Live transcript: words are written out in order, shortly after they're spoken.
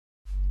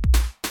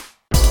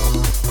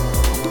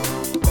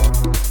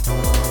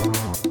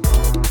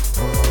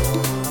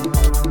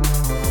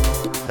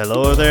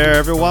Hello there,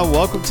 everyone.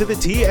 Welcome to the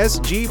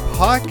TSG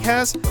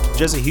podcast.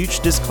 Just a huge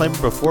disclaimer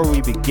before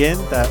we begin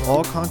that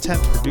all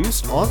content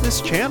produced on this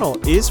channel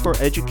is for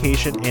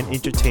education and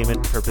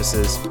entertainment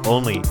purposes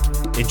only.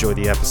 Enjoy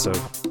the episode.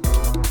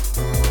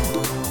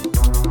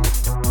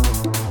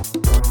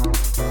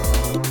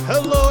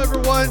 Hello,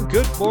 everyone.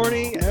 Good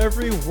morning,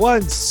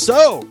 everyone.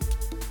 So,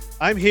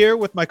 I'm here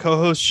with my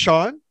co-host,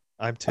 Sean.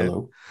 I'm Tim.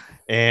 Hello.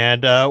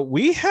 And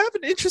we have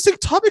an interesting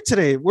topic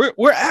today.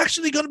 We're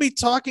actually going to be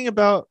talking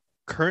about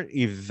current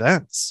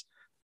events,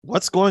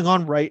 what's going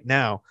on right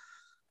now.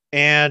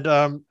 And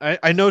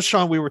I know,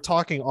 Sean, we were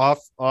talking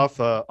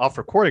off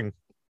recording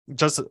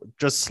just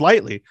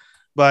slightly,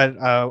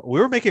 but we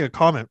were making a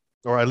comment,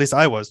 or at least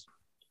I was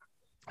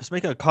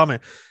making a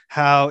comment,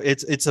 how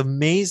it's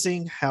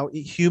amazing how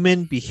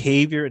human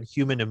behavior and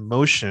human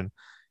emotion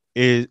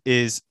is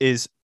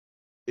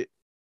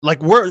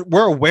like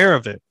we're aware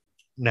of it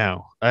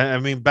now. I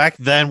mean, back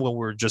then when we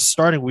were just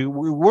starting, we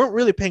weren't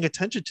really paying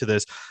attention to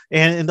this.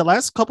 And in the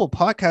last couple of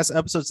podcast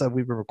episodes that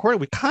we've been recording,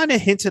 we kind of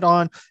hinted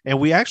on, and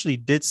we actually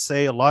did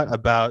say a lot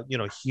about,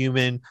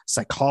 human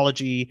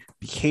psychology,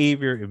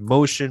 behavior,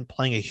 emotion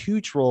playing a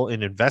huge role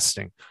in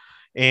investing.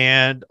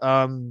 And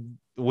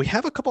we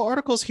have a couple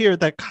articles here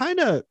that kind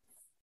of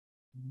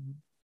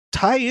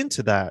tie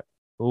into that.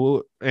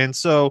 And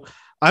so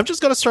I'm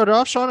just going to start it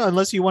off, Sean,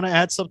 unless you want to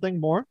add something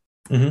more.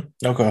 Mm-hmm.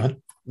 No, go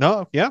ahead.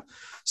 No, yeah.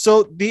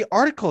 So the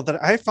article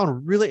that I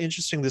found really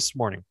interesting this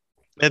morning,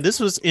 and this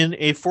was in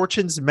a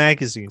Fortune's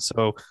magazine.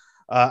 So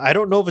I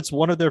don't know if it's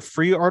one of their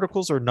free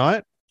articles or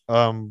not,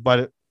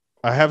 but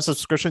I have a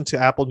subscription to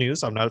Apple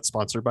News. I'm not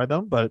sponsored by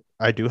them, but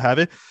I do have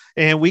it.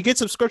 And we get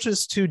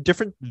subscriptions to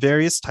different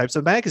various types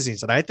of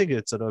magazines. And I think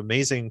it's an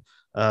amazing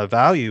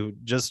value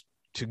just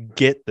to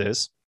get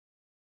this.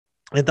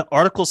 And the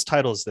article's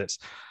title is this: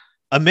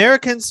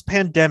 Americans'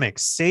 pandemic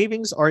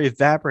savings are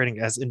evaporating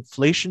as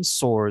inflation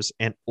soars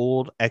and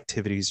old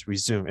activities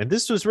resume. And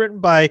this was written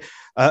by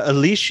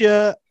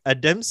Alicia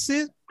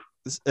Ademsi.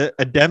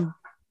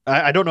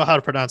 I don't know how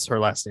to pronounce her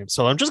last name,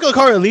 so I'm just going to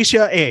call her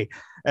Alicia A.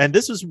 And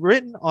this was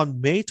written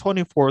on May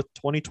 24th,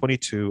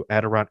 2022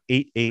 at around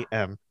 8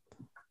 a.m.,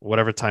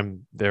 whatever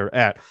time they're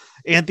at.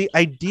 And the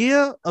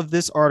idea of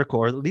this article,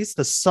 or at least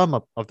the sum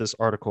up of this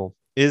article,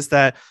 is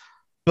that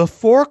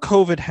before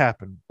COVID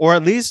happened, or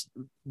at least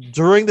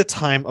during the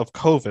time of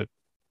COVID,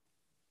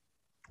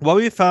 what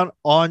we found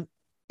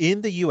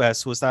in the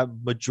US was that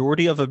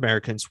majority of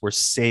Americans were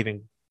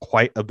saving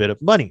quite a bit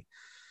of money.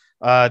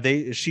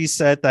 She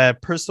said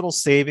that personal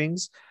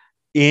savings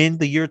in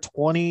the year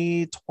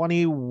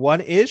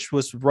 2021-ish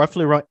was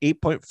roughly around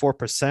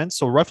 8.4%.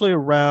 So roughly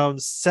around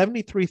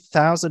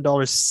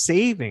 $73,000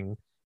 saving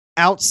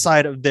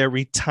outside of their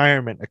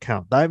retirement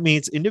account. That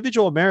means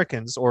individual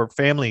Americans or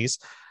families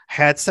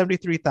had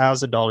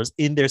 $73,000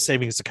 in their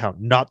savings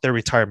account, not their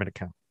retirement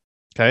account.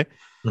 Okay.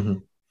 Mm-hmm.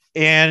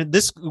 And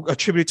this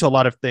attributed to a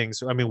lot of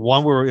things. I mean,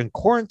 one, we were in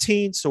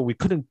quarantine, so we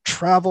couldn't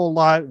travel a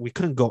lot. We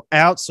couldn't go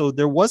out. So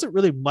there wasn't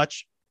really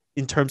much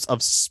in terms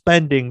of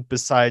spending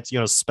besides,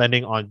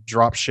 spending on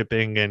drop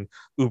shipping and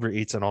Uber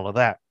Eats and all of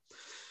that.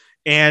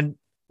 And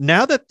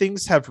now that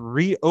things have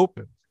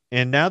reopened,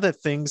 and now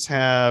that things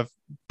have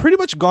pretty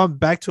much gone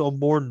back to a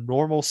more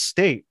normal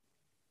state,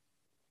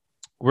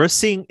 we're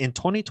seeing in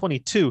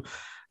 2022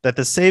 that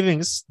the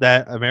savings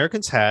that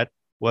Americans had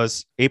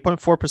was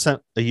 8.4%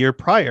 a year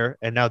prior,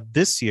 and now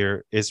this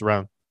year is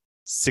around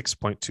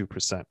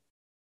 6.2%.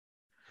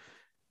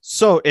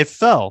 So it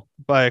fell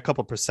by a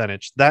couple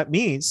percentage. That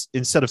means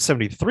instead of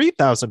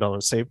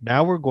 $73,000 saved,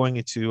 now we're going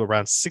into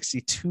around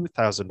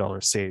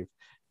 $62,000 saved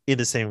in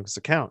the savings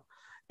account.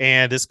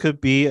 And this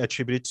could be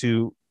attributed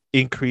to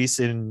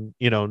increase in,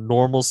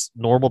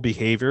 normal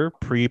behavior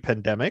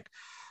pre-pandemic.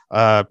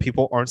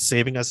 People aren't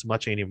saving as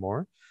much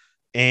anymore.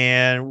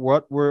 And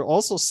what we're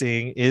also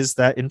seeing is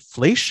that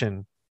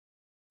inflation,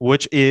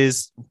 which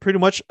is pretty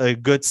much a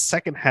good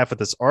second half of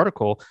this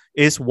article,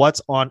 is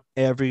what's on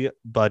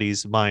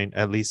everybody's mind,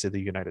 at least in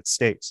the United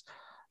States.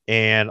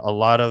 And a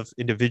lot of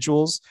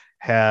individuals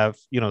have,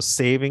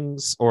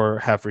 savings or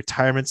have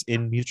retirements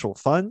in mutual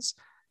funds.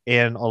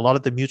 And a lot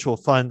of the mutual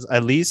funds,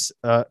 at least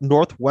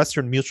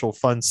Northwestern Mutual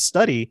Fund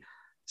study,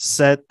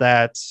 said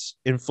that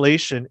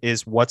inflation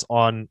is what's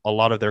on a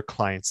lot of their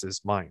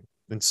clients' mind.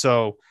 And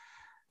so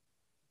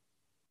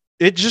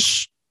it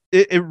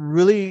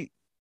really,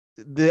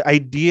 the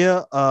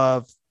idea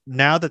of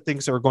now that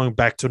things are going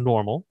back to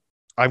normal,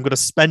 I'm going to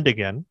spend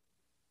again.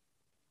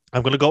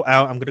 I'm going to go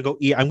out. I'm going to go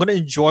eat. I'm going to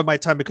enjoy my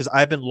time because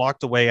I've been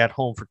locked away at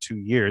home for 2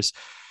 years.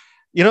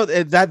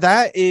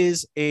 That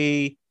is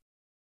a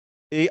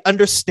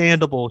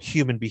understandable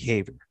human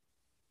behavior,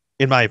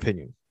 in my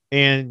opinion.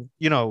 And,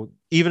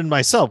 even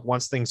myself,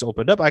 once things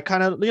opened up, I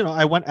kind of,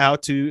 I went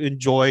out to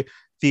enjoy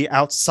the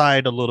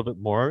outside a little bit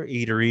more,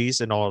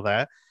 eateries and all of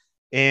that.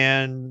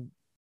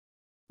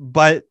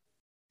 But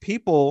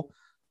people,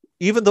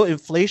 even though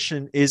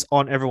inflation is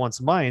on everyone's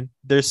mind,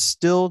 they're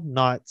still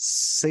not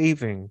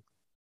saving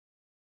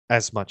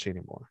as much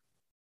anymore.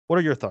 What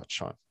are your thoughts,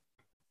 Sean?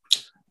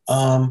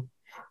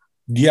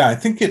 Yeah, I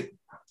think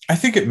I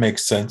think it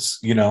makes sense.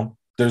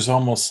 There's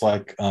almost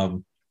like,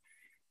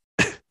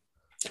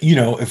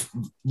 if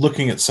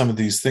looking at some of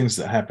these things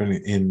that happen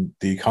in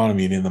the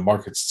economy and in the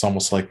markets, it's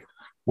almost like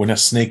when a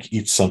snake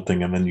eats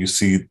something and then you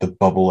see the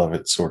bubble of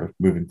it sort of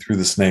moving through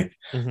the snake.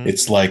 Mm-hmm.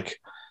 It's like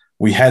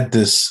we had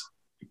this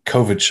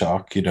COVID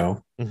shock,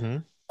 Mm-hmm.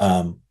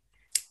 um,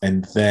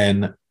 and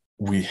then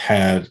we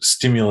had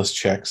stimulus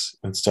checks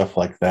and stuff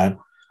like that.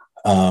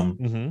 Um,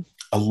 Mm-hmm.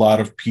 a lot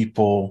of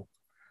people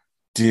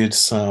did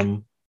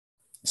some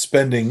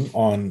spending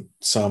on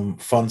some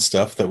fun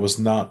stuff that was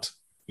not,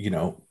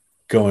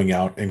 going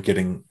out and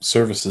getting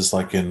services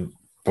like in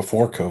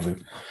before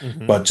COVID,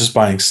 Mm-hmm. but just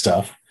buying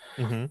stuff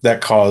Mm-hmm.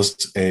 that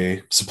caused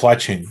a supply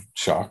chain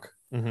shock.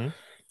 Mm-hmm.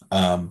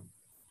 Um,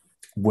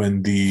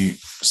 when the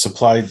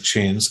supply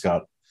chains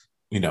got,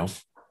 you know,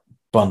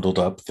 bundled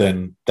up,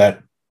 then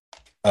that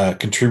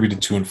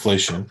contributed to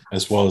inflation,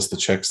 as well as the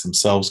checks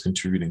themselves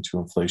contributing to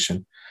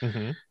inflation.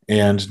 Mm-hmm.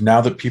 And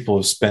now that people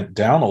have spent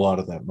down a lot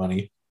of that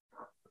money,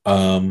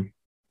 um,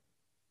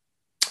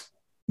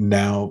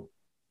 now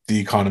the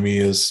economy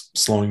is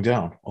slowing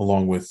down,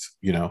 along with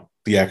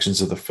the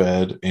actions of the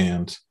Fed,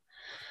 and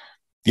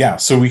yeah,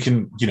 so we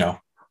can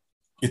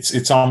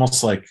it's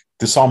almost like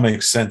this all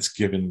makes sense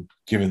given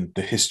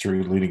the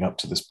history leading up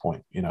to this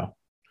point.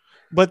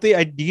 But the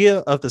idea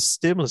of the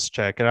stimulus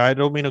check, and I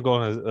don't mean to go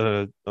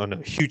on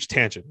a huge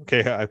tangent,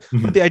 okay? But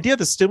Mhm. the idea of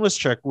the stimulus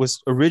check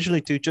was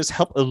originally to just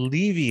help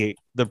alleviate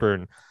the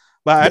burden.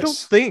 But I don't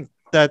Yes. think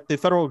that the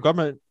federal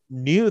government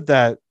knew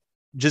that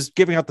just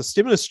giving out the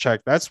stimulus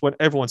check, that's when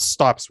everyone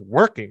stops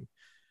working.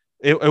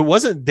 It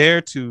wasn't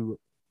there to,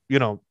 you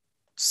know,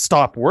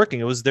 stop working.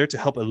 It was there to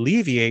help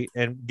alleviate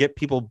and get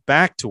people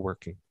back to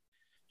working.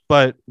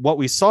 But what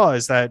we saw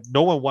is that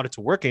no one wanted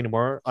to work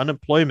anymore.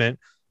 Unemployment,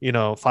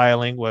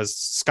 filing was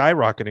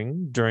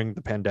skyrocketing during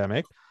the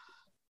pandemic.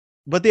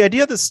 But the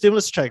idea of the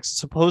stimulus checks is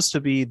supposed to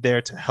be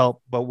there to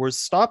help, but we're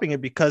stopping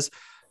it because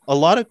a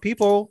lot of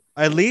people,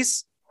 at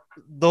least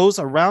those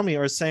around me,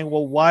 are saying,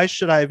 well, why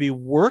should I be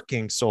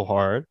working so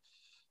hard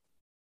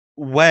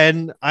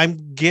when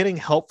I'm getting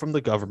help from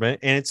the government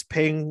and it's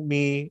paying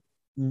me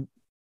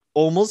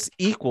almost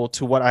equal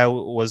to what I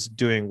was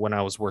doing when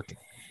I was working?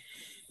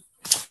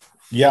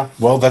 Yeah,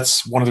 well,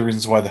 that's one of the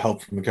reasons why the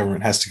help from the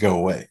government has to go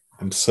away.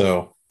 And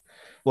so,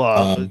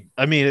 Well, um,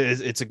 I mean,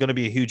 it's going to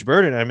be a huge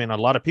burden. I mean, a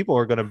lot of people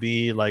are going to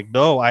be like,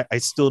 no, I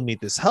still need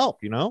this help.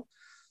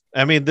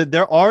 I mean,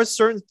 there are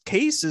certain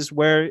cases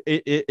where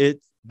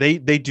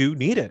they do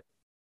need it.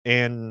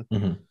 And,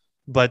 mhm.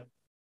 but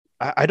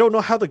I don't know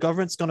how the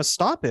government's going to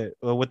stop it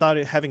without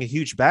it having a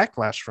huge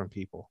backlash from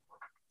people.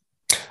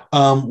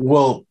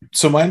 Well,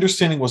 so my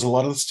understanding was a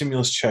lot of the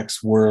stimulus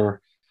checks were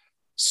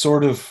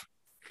sort of,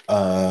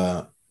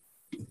 uh,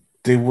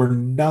 they were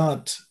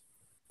not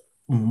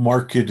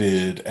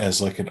marketed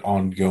as like an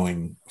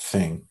ongoing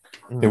thing.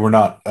 They Mm-hmm. were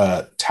not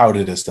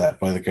touted as that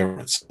by the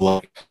government. So,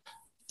 like,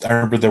 I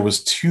remember there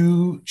was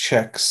two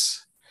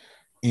checks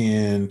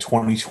in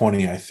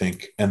 2020, I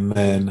think, and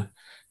then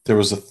there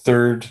was a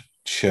third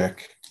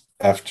check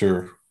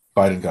after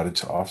Biden got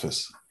into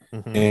office.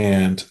 Mm-hmm.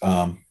 And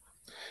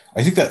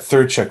I think that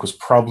third check was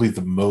probably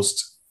the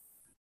most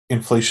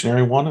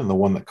inflationary one and the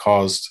one that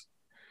caused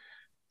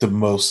the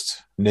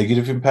most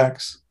negative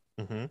impacts.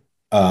 Mm-hmm.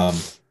 Um,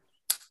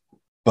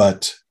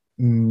 but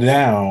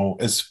now,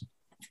 as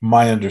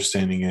my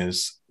understanding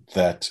is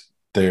that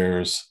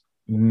there's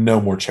no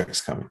more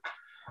checks coming.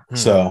 Hmm.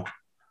 So,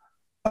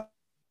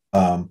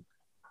 um,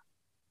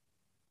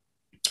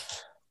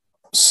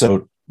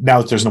 so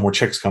now that there's no more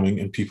checks coming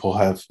and people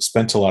have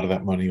spent a lot of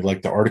that money,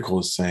 like the article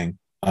is saying,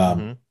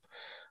 Mm-hmm.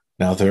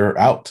 now they're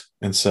out.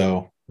 And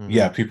so, Mm-hmm.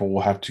 yeah, people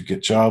will have to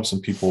get jobs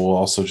and people will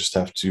also just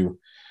have to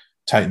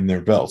tighten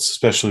their belts,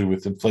 especially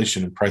with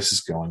inflation and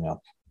prices going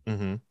up.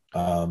 Mm-hmm.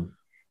 Um,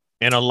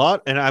 And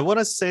I want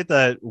to say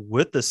that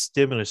with the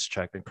stimulus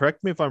check, and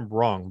correct me if I'm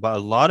wrong, but a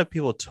lot of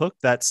people took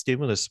that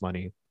stimulus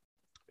money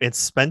and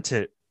spent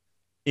it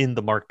in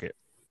the market,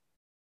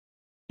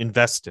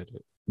 invested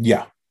it,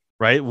 yeah.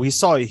 right? We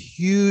saw a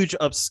huge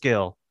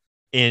upscale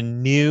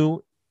in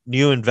new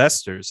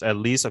investors, at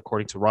least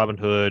according to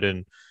Robinhood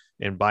and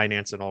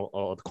Binance and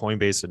all the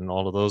Coinbase and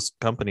all of those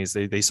companies.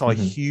 They saw a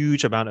Mhm.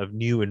 huge amount of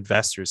new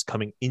investors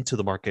coming into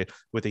the market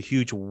with a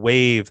huge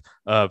wave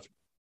of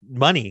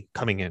money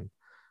coming in.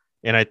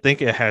 And I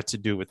think it had to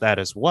do with that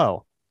as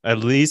well. At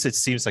least it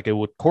seems like it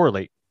would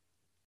correlate.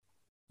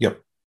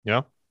 Yep.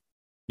 Yeah.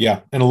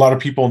 Yeah. And a lot of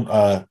people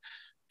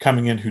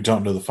coming in who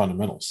don't know the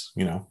fundamentals,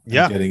 and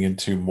Yeah. getting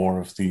into more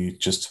of the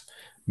just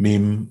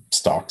meme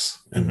stocks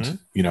and,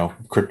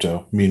 Mm-hmm.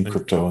 crypto, meme And,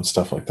 crypto and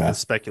stuff like and that.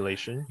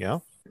 speculation. Yeah.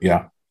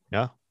 Yeah.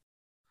 Yeah.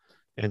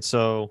 And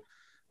so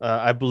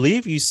I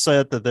believe you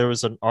said that there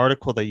was an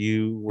article that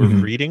you were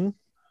Mhm. reading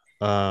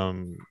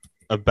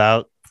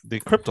about the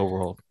crypto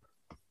world.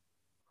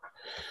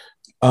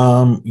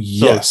 So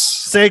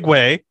Yes.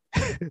 segue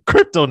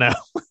crypto now.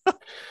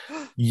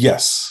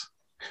 Yes.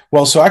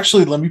 Well, so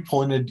actually, let me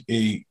pull in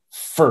a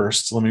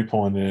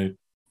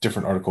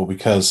different article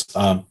because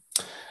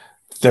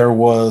there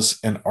was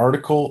an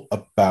article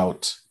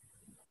about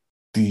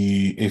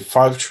a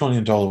 $5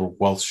 trillion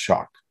wealth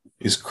shock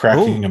is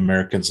cracking Oh,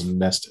 Americans'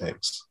 nest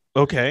eggs.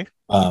 okay.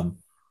 Um,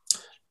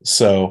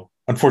 so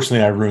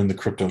unfortunately, I ruined the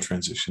crypto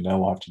transition. Now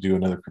we'll have to do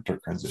another crypto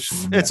transition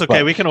in a It's minute. okay.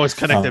 But We can always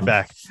connect it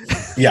back.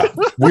 yeah,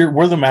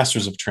 we're the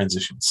masters of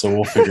transition, so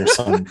we'll figure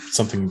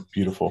something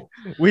beautiful.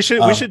 We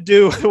should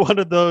do one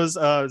of those.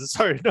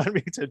 Sorry, not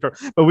meaning to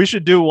interrupt, but we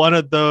should do one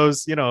of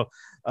those.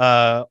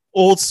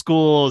 Old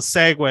school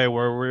segue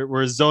where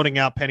we're zoning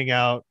out, penning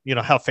out. You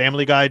know how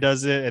Family Guy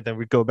does it, and then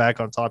we go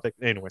back on topic.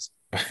 Anyways,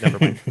 never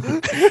mind.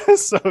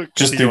 So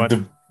Just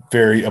the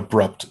very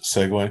abrupt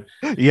segue.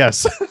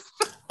 Yes.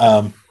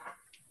 Um,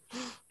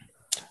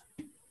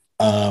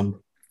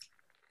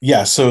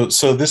 yeah, so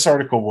this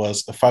article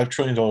was a $5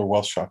 trillion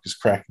wealth shock is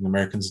cracking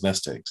Americans'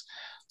 nest eggs.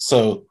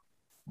 So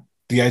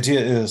the idea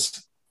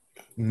is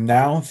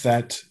now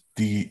that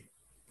the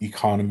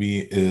economy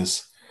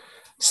is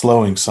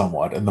slowing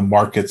somewhat and the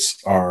markets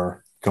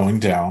are going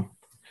down,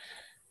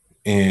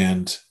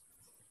 and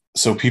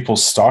so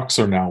people's stocks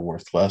are now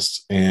worth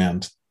less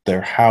and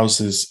their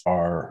houses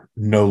are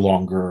no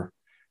longer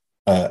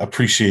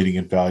appreciating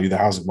in value. The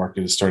housing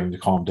market is starting to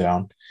calm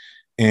down,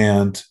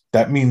 and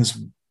that means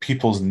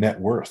people's net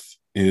worth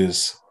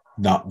is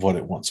not what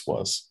it once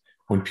was.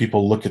 When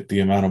people look at the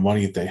amount of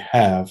money they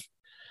have,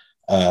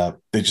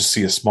 they just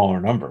see a smaller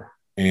number,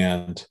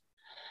 and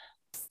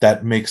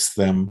that makes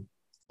them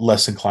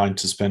less inclined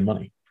to spend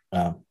money.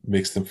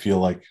 Makes them feel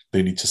like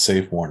they need to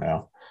save more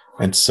now,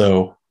 and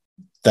so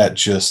that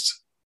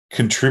just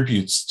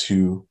contributes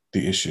to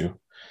the issue.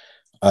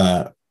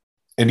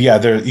 And yeah,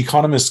 the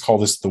economists call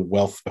this the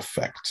wealth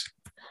effect.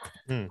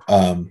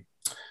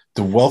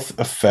 The wealth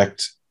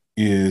effect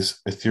is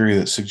a theory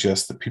that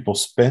suggests that people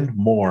spend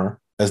more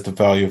as the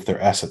value of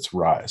their assets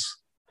rise,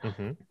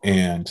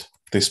 and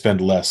they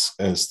spend less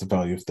as the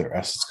value of their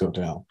assets go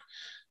down.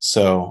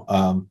 So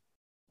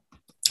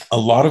a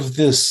lot of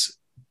this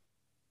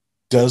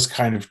does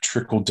kind of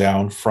trickle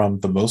down from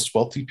the most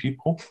wealthy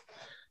people.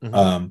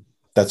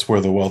 That's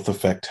where the wealth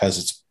effect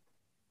has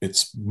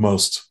its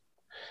most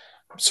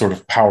sort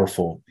of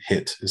powerful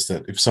hit, is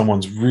that if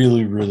someone's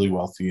really, really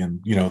wealthy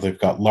and, they've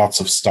got lots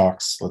of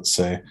stocks, let's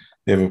say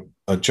they have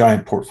a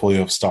giant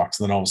portfolio of stocks,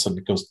 and then all of a sudden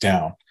it goes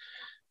down,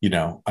 I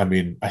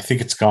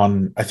think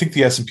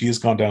the S&P has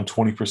gone down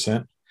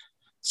 20%.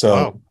 So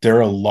wow. There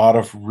are a lot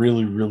of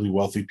really, really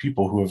wealthy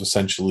people who have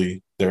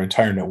essentially their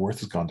entire net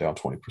worth has gone down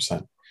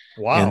 20%.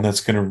 Wow. And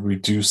that's going to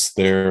reduce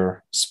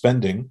their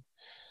spending.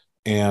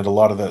 And a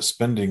lot of that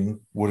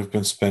spending would have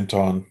been spent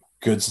on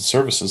goods and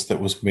services that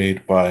was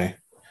made by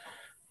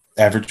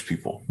average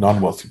people,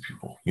 non-wealthy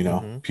people,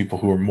 people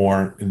who are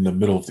more in the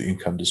middle of the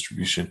income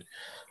distribution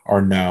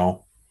are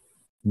now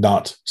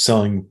not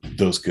selling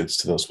those goods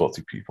to those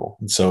wealthy people.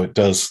 And so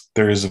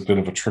there is a bit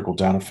of a trickle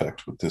down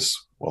effect with this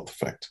wealth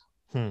effect.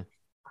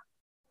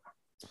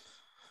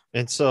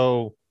 And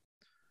so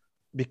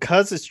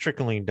because it's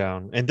trickling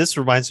down, and this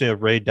reminds me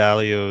of Ray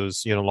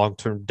Dalio's,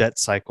 long-term debt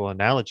cycle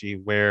analogy,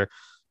 where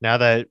now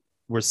that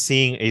we're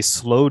seeing a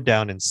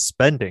slowdown in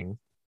spending,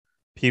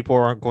 people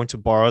aren't going to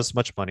borrow as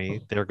much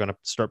money. They're going to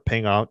start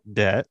paying out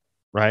debt,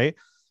 right?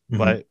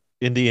 But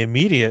in the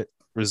immediate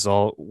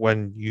result,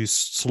 when you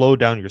slow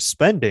down your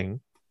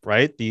spending,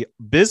 right, the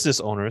business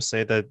owners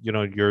say that,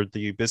 you're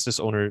the business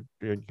owner,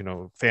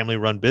 family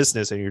run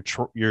business, and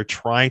you're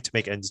trying to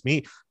make ends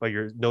meet, but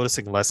you're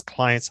noticing less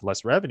clients,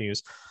 less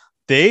revenues.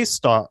 They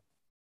start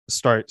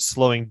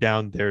slowing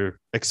down their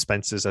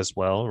expenses as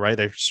well, right?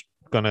 They're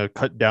going to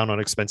cut down on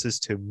expenses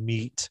to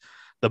meet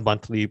the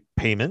monthly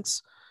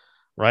payments,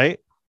 right?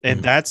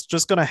 And that's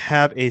just going to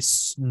have a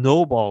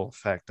snowball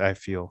effect, I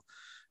feel.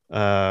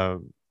 A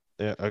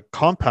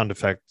compound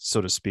effect,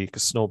 so to speak, a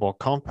snowball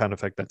compound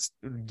effect that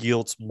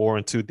yields more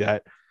into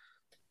that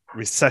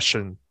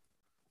recession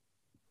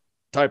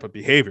type of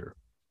behavior.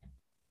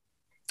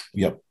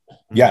 Yep.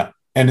 Yeah.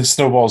 And it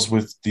snowballs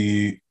with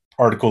the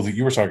article that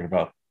you were talking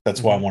about.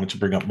 That's why I wanted to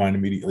bring up mine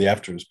immediately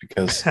after, is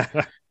because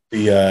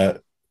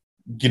the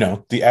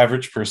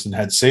average person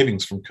had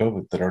savings from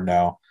COVID that are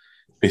now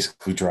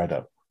basically dried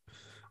up.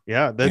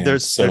 Yeah, they're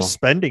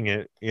spending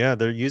it. Yeah,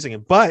 they're using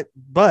it. But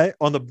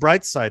on the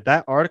bright side,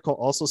 that article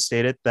also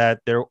stated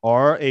that there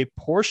are a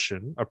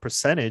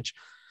percentage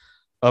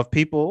of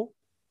people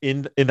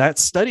in that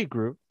study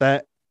group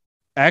that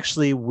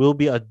actually will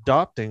be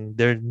adopting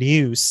their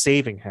new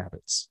saving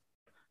habits.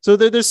 So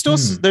there's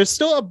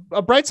still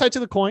a bright side to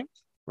the coin,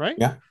 right?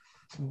 Yeah.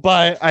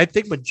 But I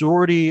think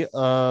majority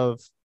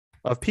of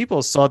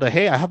people saw that,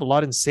 hey, I have a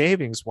lot in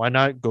savings. Why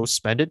not go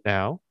spend it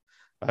now?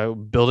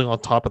 Building on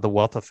top of the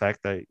wealth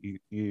effect that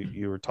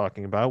you were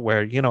talking about,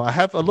 where, I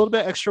have a little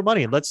bit extra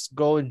money. Let's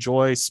go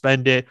enjoy,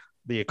 spend it.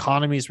 The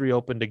economy's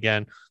reopened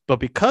again. But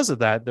because of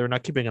that, they're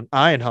not keeping an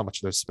eye on how much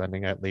they're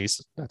spending, at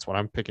least. That's what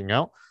I'm picking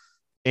out.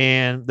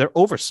 And they're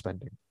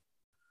overspending,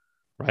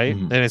 right?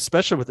 And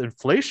especially with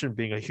inflation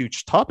being a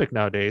huge topic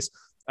nowadays,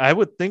 I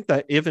would think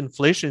that if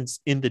inflation's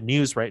in the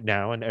news right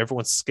now and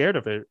everyone's scared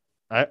of it,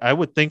 I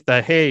would think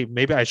that, hey,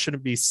 maybe I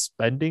shouldn't be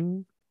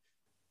spending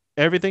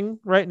everything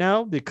right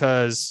now,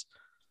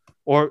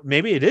 or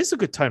maybe it is a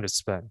good time to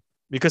spend.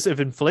 Because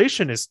if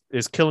inflation is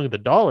killing the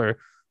dollar,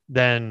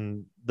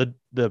 then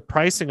the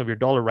pricing of your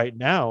dollar right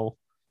now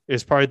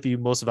is probably the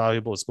most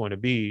valuable it's going to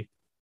be,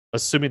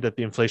 assuming that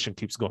the inflation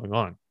keeps going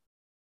on.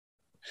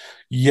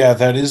 Yeah,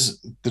 that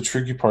is the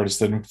tricky part, is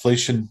that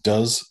inflation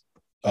does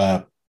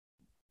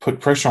put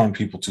pressure on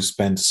people to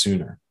spend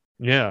sooner.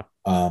 Yeah.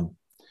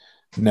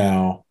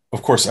 Now,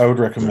 of course, I would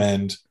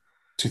recommend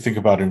to think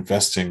about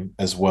investing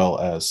as well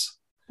as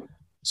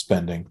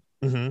spending.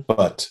 Mm-hmm.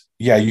 But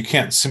yeah, you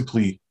can't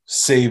simply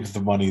save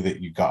the money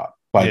that you got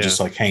by just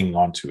like hanging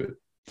on to it.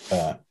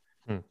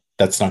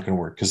 That's not going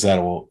to work, because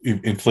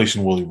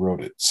inflation will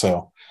erode it.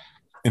 So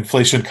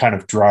inflation kind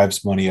of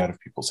drives money out of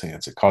people's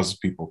hands. It causes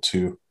people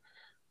to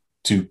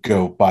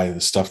go buy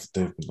the stuff that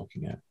they've been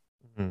looking at.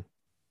 Mm-hmm.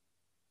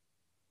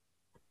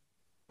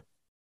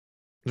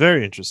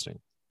 Very interesting.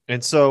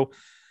 And so,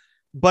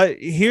 but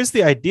here's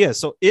the idea.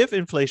 So if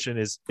inflation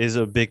is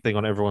a big thing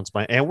on everyone's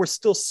mind, and we're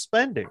still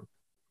spending,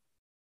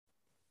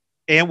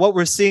 and what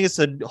we're seeing is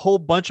a whole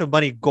bunch of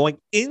money going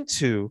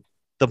into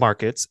the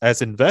markets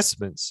as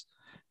investments,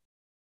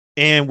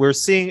 and we're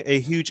seeing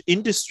a huge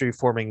industry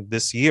forming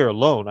this year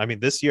alone. I mean,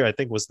 this year I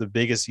think was the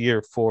biggest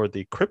year for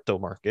the crypto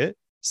market.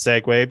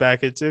 Segue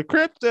back into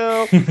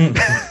crypto.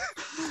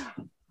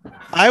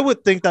 I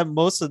would think that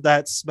most of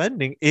that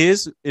spending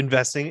is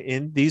investing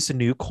in these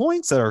new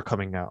coins that are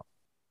coming out.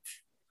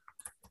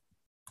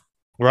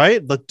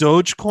 Right? The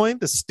Dogecoin,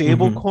 the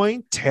stable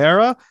coin,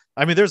 Terra.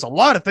 I mean, there's a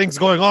lot of things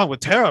going on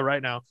with Terra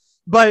right now,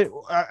 but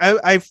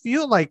I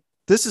feel like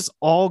this is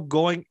all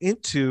going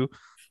into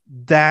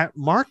that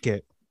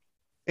market.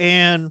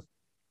 And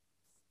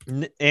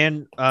this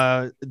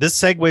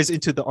segues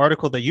into the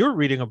article that you're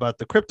reading about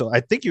the crypto. I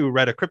think you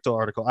read a crypto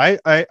article. I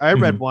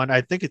read one.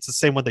 I think it's the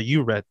same one that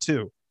you read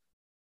too.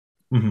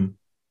 Mm-hmm.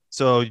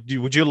 So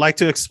would you like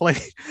to explain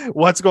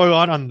what's going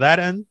on that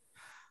end?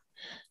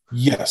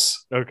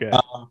 Yes. Okay.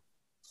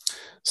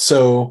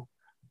 So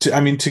to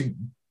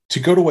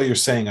go to what you're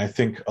saying, I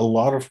think a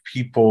lot of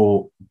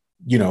people,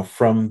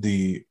 from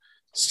the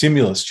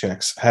stimulus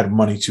checks had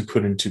money to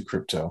put into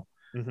crypto.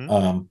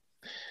 Mm-hmm.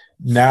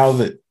 Now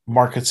that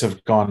markets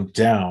have gone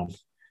down,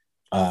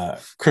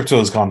 crypto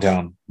has gone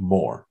down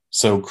more.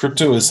 So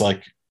crypto is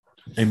like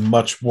a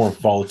much more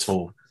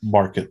volatile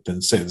market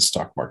than, say, the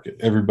stock market.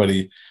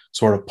 Everybody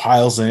sort of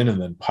piles in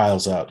and then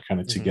piles out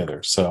kind of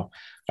together. So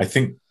I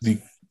think the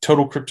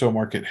total crypto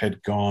market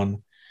had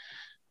gone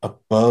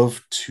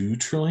above 2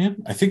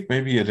 trillion. I think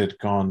maybe it had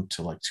gone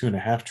to like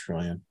 2.5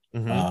 trillion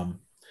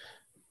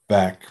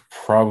back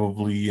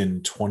probably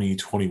in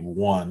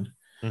 2021.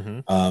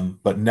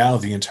 But now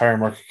the entire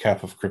market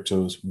cap of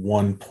crypto is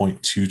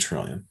 1.2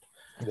 trillion.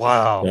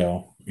 Wow.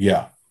 So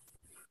yeah.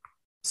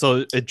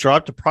 So it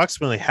dropped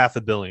approximately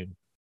 $500 million.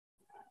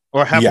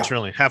 Or half a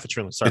trillion.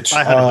 Sorry, it's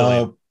 500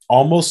 million.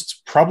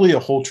 Almost probably a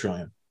whole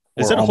trillion.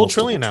 Is it a whole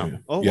trillion now?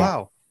 Oh, yeah.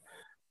 Wow.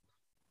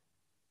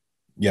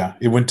 Yeah,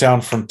 it went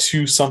down from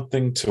 2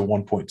 something to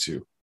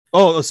 1.2.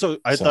 Oh, so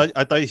I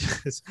thought you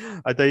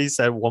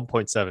said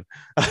 1.7.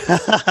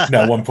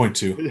 No,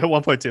 1.2.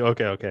 1.2.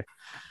 Okay.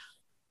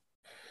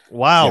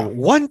 Wow,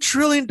 $1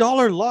 trillion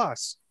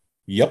loss.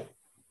 Yep.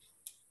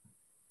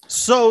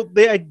 So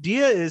the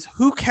idea is,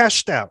 who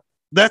cashed out?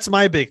 That's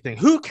my big thing.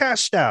 Who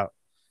cashed out?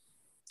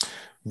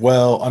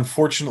 Well,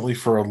 unfortunately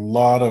for a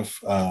lot of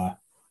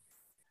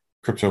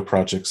crypto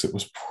projects, it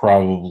was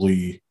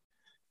probably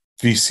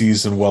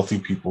VCs and wealthy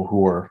people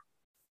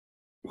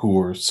who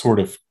were sort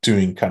of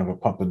doing kind of a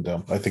pump and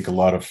dump. I think a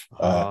lot of,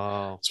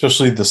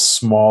 especially the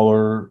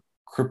smaller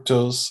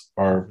cryptos,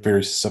 are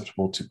very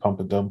susceptible to pump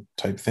and dump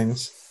type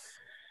things.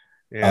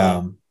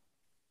 Yeah.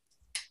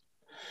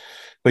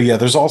 But yeah,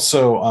 there's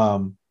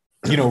also,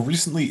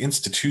 recently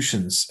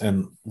institutions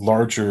and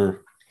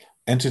larger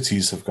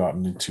entities have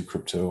gotten into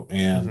crypto,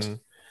 and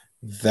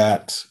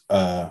that,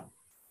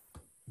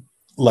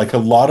 like, a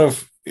lot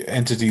of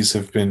entities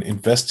have been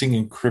investing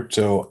in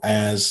crypto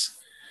as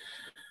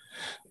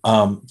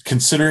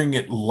considering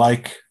it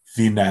like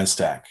the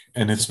NASDAQ,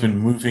 and it's been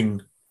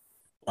moving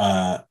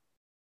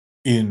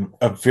in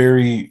a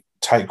very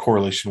tight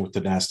correlation with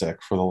the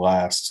NASDAQ for the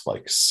last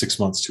like 6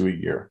 months to a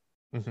year.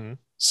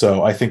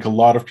 So I think a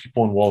lot of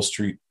people in Wall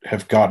Street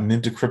have gotten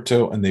into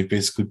crypto, and they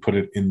basically put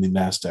it in the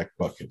NASDAQ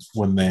bucket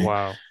when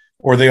they,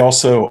 or they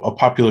also, a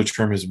popular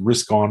term is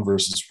risk on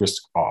versus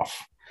risk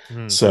off.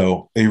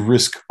 So a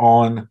risk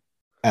on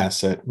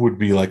asset would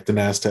be like the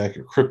NASDAQ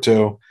or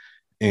crypto.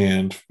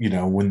 And,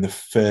 when the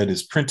Fed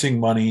is printing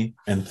money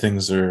and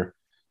things are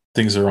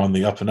on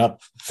the up and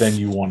up, then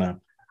you want to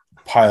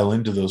pile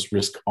into those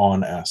risk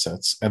on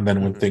assets. And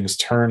then when things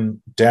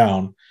turn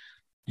down,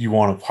 you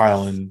want to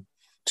pile in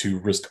to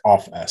risk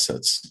off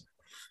assets.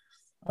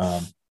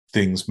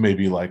 Things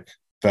maybe like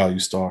value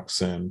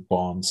stocks and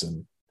bonds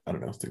and I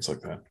don't know, things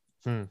like that.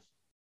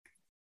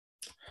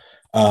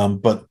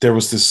 But there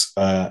was this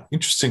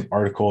interesting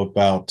article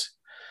about,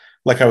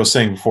 like I was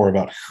saying before,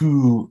 about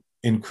who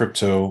in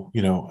crypto,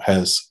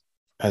 has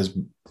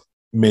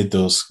made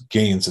those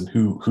gains and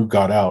who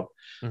got out.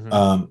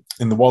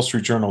 In the Wall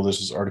Street Journal, there's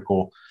this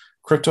article: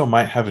 crypto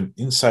might have an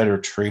insider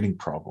trading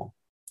problem.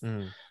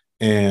 Mm.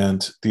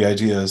 And the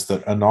idea is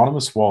that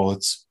anonymous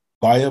wallets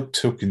buy up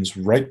tokens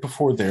right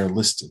before they are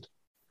listed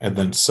and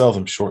then Mm-hmm. sell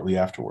them shortly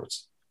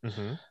afterwards.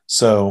 Mm-hmm.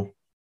 So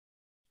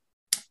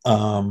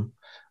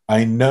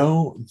I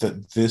know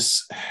that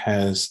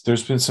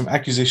there's been some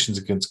accusations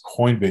against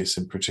Coinbase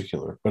in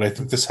particular, but I think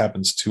Mm-hmm. this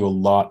happens to a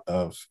lot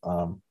of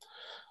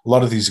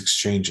these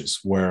exchanges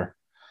where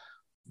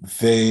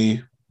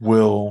they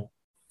will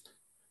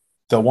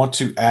they'll want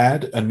to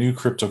add a new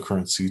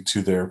cryptocurrency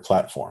to their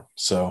platform.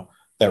 So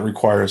that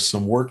requires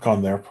some work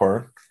on their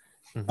part.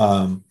 Mm-hmm.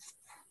 Um,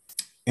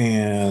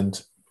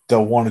 and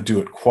they'll want to do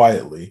it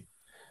quietly,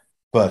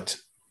 but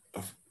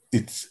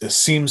it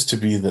seems to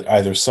be that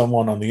either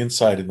someone on the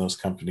inside in those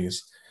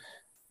companies,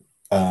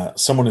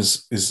 someone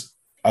is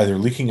either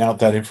leaking out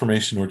that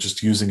information or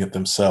just using it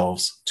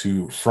themselves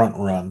to front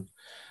run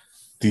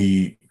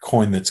the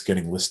coin that's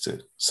getting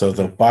listed. So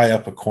they'll Mm-hmm. buy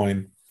up a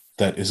coin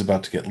that is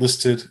about to get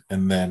listed,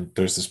 and then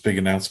there's this big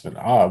announcement: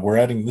 we're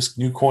adding this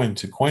new coin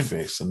to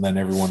Coinbase, and then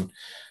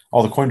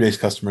all the Coinbase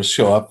customers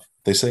show up.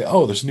 They say,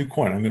 "Oh, there's a new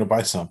coin. I'm going to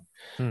buy some."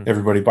 Mm.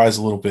 Everybody buys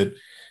a little bit,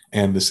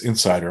 and this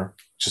insider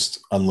just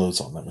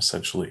unloads on them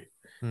essentially.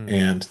 Mm.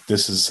 And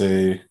this is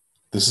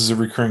a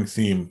recurring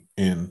theme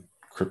in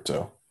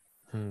crypto.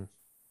 Mm.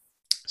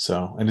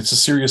 So, and it's a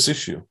serious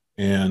issue,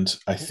 and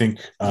I think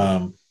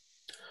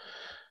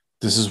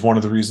this is one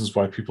of the reasons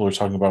why people are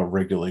talking about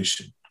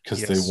regulation,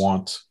 because they Yes.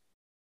 want,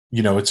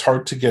 it's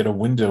hard to get a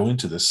window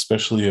into this,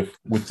 especially if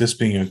with this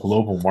being a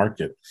global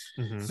market,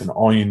 Mm-hmm. and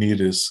all you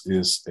need is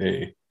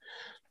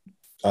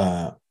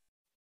uh,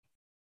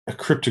 a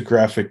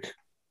cryptographic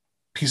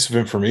piece of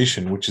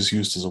information which is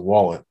used as a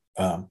wallet.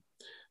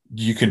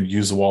 You can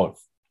use a wallet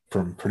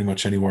from pretty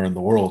much anywhere in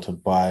the world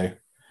and buy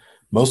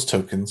most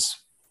tokens,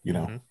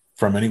 Mm-hmm.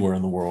 from anywhere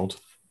in the world,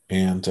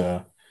 and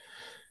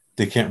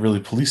they can't really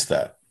police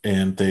that.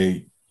 And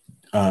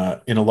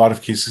in a lot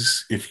of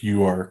cases, if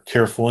you are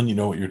careful and you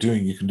know what you're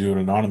doing, you can do it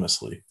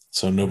anonymously,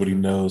 so nobody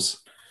Mm-hmm.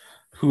 knows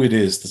who it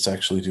is that's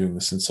actually doing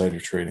this insider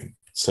trading.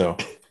 So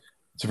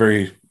it's a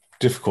very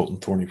difficult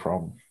and thorny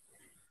problem.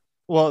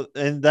 Well,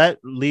 and that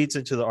leads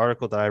into the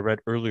article that I read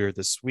earlier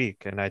this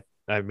week, and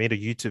I made a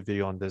YouTube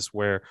video on this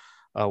where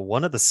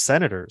one of the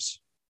senators,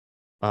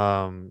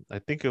 I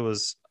think it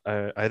was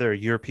either a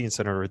European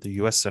senator or the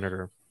U.S.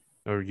 senator,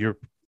 or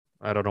Europe.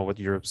 I don't know what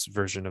Europe's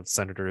version of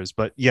senator is,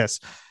 but yes,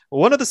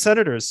 one of the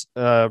senators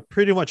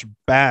pretty much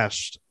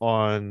bashed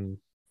on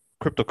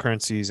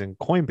cryptocurrencies and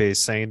Coinbase,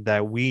 saying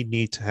that we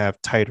need to have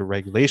tighter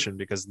regulation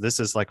because this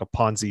is like a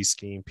Ponzi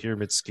scheme,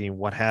 pyramid scheme,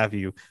 what have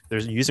you. They're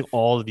using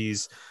all of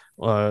these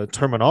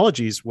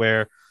terminologies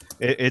where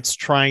it's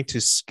trying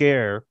to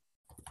scare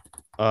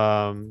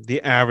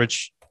the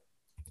average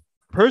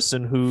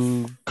person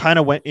who kind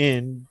of went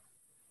in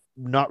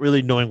not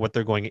really knowing what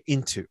they're going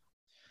into.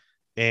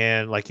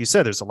 And like you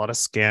said, there's a lot of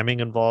scamming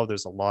involved.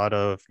 There's a lot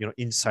of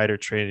insider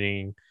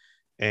trading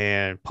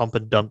and pump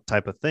and dump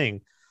type of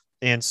thing.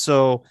 And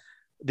so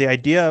the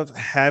idea of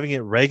having it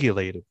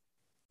regulated,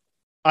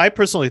 I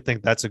personally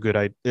think that's a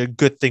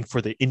good thing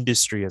for the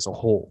industry as a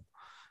whole.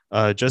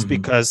 Just Mm-hmm.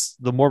 because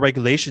the more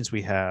regulations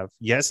we have,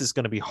 yes, it's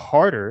going to be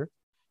harder.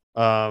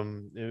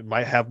 It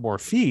might have more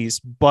fees,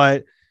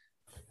 but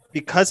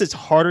because it's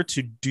harder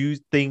to do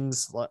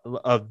things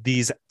of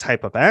these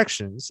type of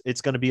actions, it's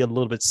going to be a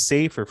little bit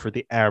safer for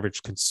the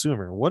average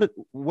consumer.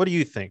 What do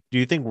you think? Do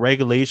you think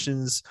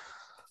regulations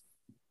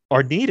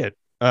are needed?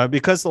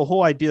 Because the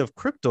whole idea of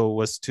crypto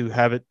was to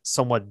have it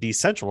somewhat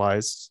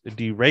decentralized,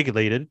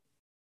 deregulated,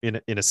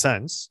 in a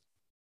sense.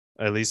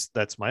 At least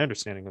that's my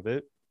understanding of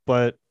it.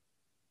 But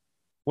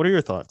what are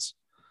your thoughts?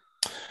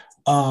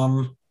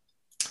 Um,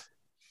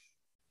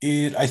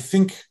 I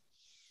think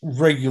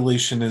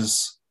regulation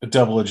is a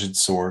double-edged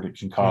sword. It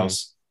can Hmm.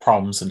 cause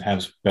problems and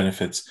have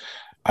benefits.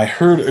 I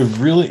heard a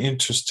really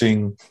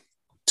interesting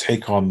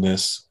take on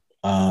this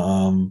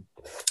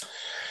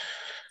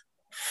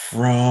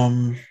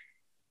from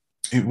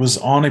it was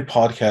on a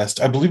podcast.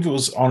 I believe it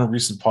was on a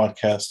recent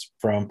podcast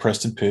from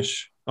Preston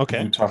Pish, who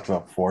Okay. we talked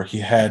about before. He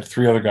had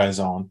three other guys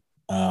on.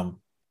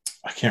 Um,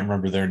 I can't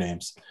remember their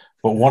names,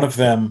 but one of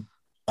them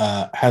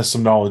has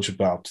some knowledge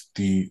about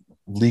the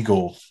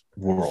legal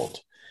world.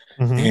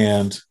 Mm-hmm.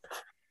 And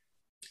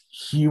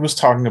he was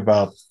talking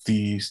about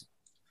the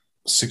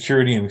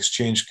Security and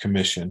Exchange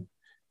Commission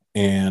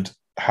and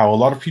how a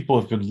lot of people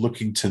have been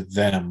looking to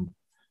them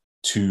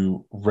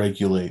to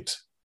regulate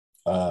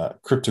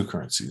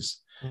cryptocurrencies.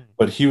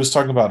 But he was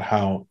talking about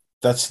how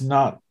that's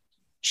not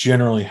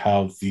generally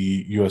how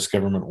the U.S.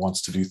 government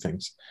wants to do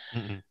things.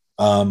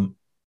 Mm-hmm. Um,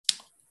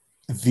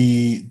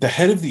 the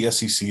head of the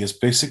SEC has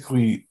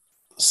basically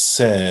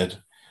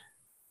said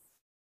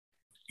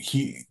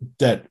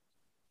that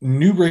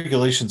new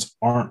regulations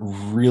aren't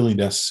really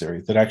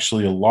necessary. That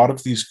actually a lot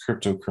of these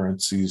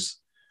cryptocurrencies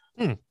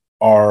Hmm.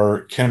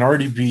 can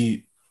already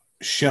be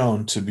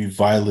shown to be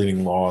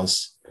violating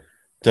laws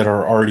that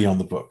are already on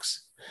the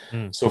books.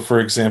 Hmm. So, for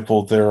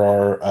example, there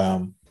are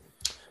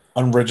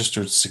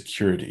unregistered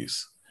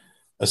securities.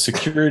 A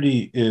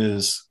security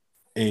is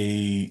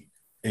a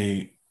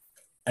a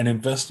an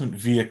investment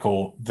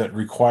vehicle that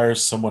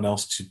requires someone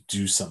else to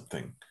do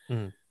something.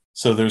 Mm.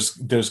 So there's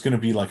going to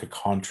be like a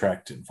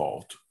contract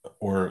involved,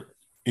 or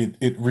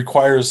it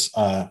requires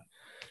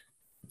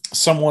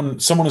someone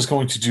is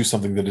going to do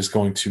something that is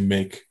going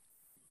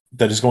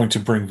to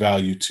bring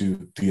value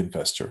to the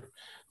investor.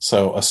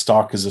 So a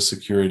stock is a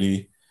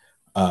security,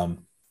 and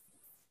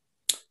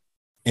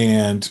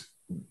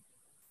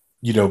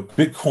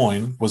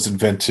Bitcoin was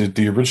invented.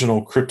 The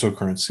original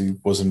cryptocurrency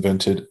was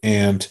invented,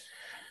 and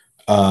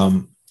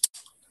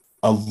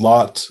a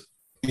lot.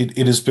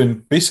 It has been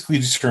basically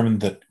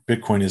determined that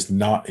Bitcoin is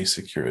not a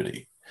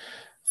security,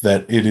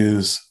 that it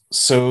is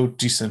so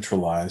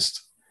decentralized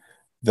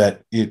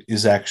that it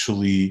is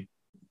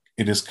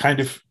kind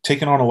of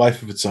taken on a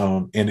life of its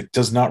own, and it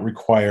does not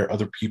require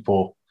other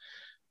people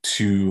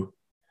to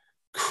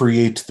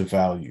create the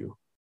value.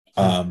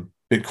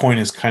 Bitcoin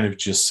is kind of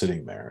just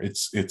sitting there.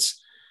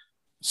 It's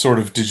sort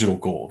of digital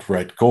gold,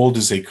 right? Gold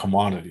is a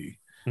commodity,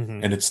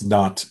 and it's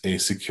not a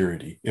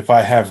security. If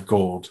I have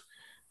gold,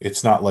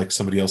 it's not like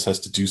somebody else has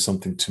to do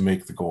something to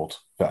make the gold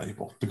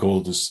valuable. The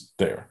gold is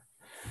there.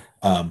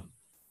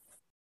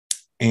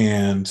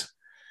 And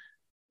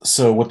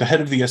so what the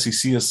head of the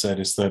SEC has said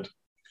is that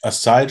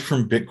aside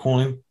from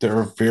Bitcoin, there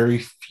are very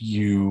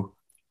few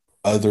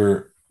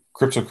other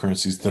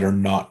cryptocurrencies that are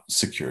not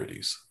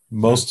securities.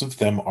 Most of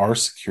them are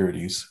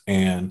securities,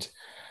 and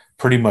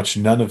pretty much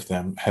none of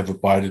them have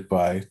abided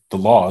by the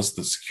laws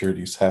that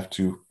securities have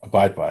to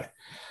abide by.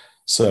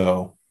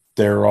 So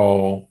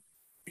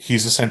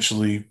he's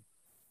essentially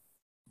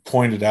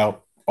pointed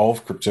out all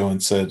of crypto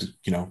and said,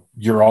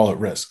 you're all at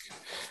risk.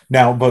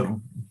 Now, but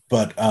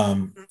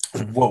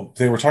what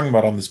they were talking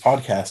about on this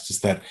podcast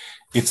is that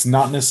it's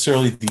not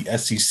necessarily the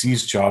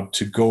SEC's job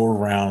to go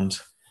around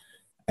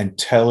and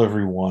tell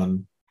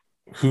everyone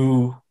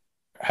who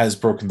has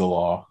broken the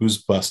law, who's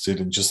busted,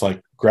 and just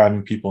like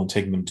grabbing people and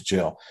taking them to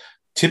jail.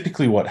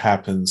 Typically what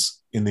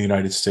happens in the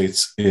United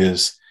States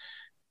is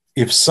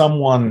if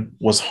someone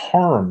was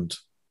harmed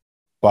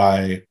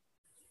by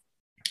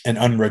an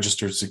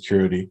unregistered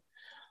security,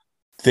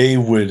 they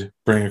would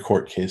bring a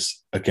court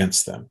case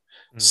against them.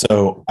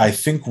 So I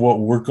think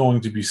what we're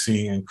going to be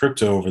seeing in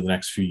crypto over the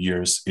next few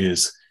years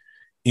is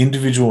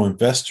individual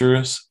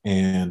investors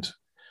and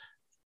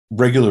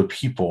regular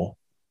people,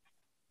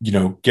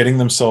 getting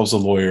themselves a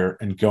lawyer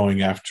and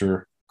going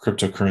after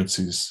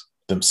cryptocurrencies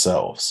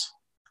themselves.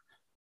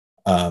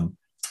 And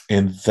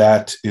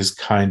that's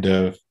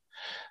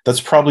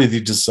probably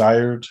the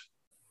desired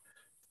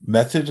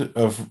method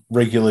of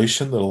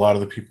regulation that a lot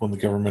of the people in the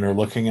government are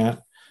looking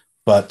at.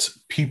 But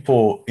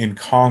people in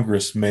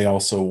Congress may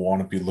also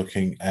want to be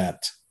looking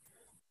at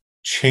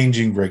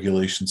changing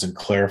regulations and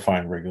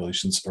clarifying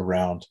regulations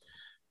around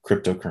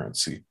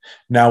cryptocurrency.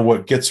 Now,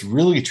 what gets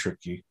really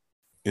tricky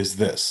is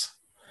this.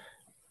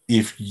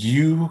 If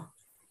you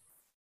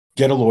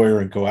get a lawyer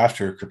and go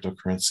after a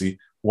cryptocurrency,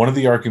 one of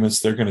the arguments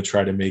they're going to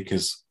try to make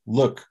is,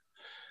 look,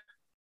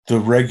 the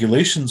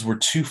regulations were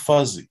too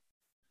fuzzy.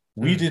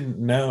 We didn't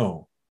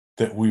know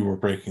that we were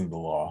breaking the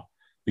law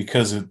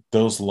because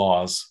those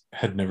laws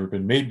had never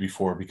been made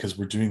before, because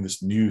we're doing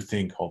this new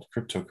thing called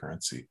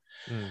cryptocurrency.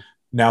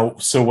 Now,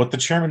 so what the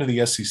chairman of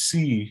the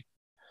SEC,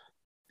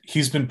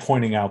 he's been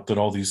pointing out that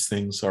all these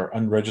things are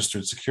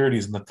unregistered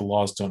securities and that the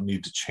laws don't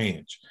need to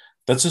change.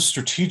 That's a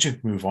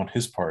strategic move on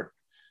his part,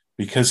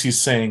 because he's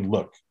saying,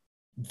 look,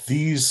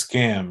 these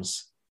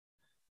scams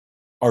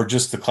are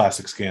just the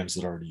classic scams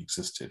that already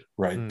existed,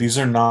 right? These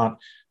are not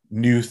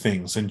new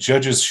things, and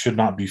judges should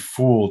not be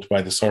fooled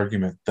by this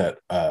argument that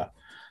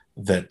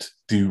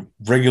the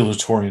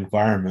regulatory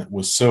environment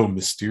was so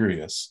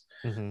mysterious.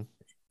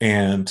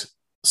 And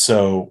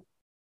so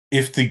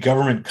if the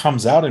government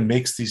comes out and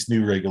makes these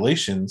new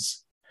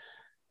regulations,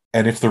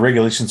 and if the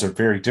regulations are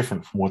very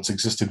different from what's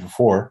existed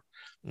before,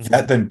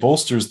 that then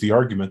bolsters the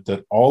argument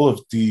that all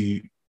of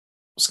the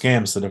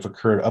scams that have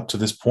occurred up to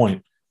this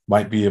point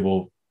might be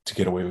able to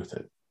get away with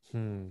it.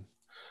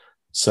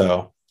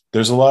 So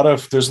there's a lot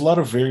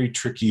of very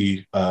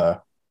tricky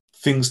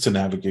things to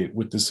navigate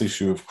with this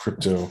issue of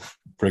crypto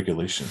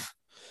regulation.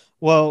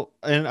 Well,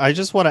 and I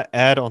just want to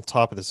add on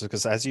top of this,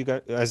 because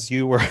as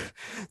you were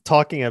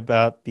talking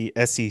about the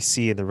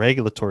SEC and the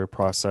regulatory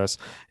process,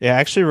 it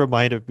actually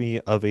reminded me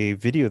of a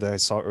video that I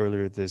saw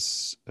earlier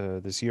this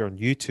year on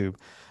YouTube,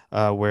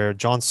 where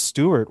Jon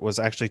Stewart was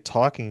actually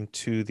talking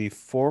to the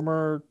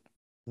former,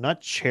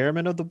 not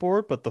chairman of the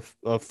board, but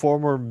the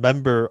former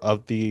member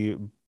of the.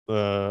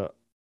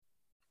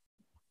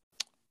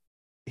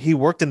 He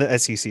worked in the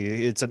SEC.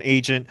 It's an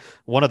agent,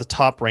 one of the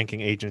top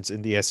ranking agents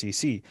in the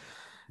SEC.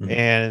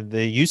 And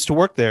they used to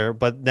work there,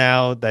 but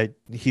now that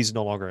he's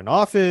no longer in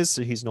office,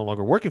 he's no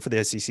longer working for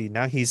the SEC.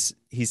 Now he's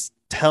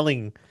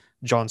telling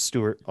Jon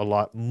Stewart a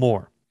lot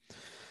more.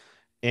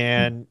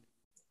 And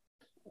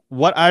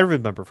what I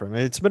remember from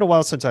it, it's been a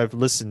while since I've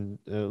listened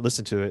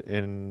to it,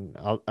 and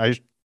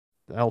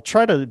I'll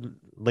try to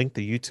link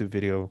the YouTube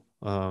video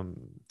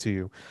to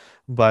you.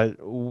 But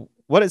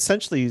what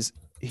essentially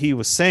he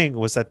was saying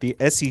was that the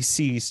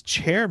SEC's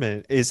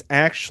chairman is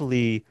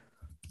actually,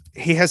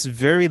 he has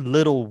very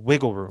little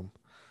wiggle room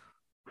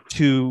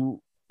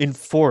to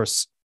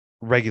enforce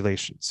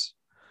regulations.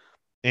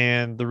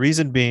 And the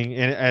reason being,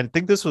 and I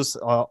think this was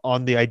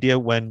on the idea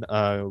when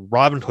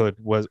Robinhood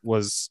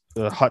was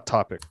a hot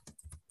topic.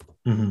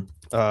 Mhm.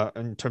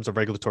 In terms of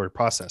regulatory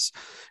process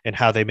and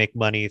how they make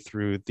money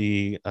through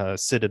the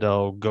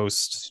Citadel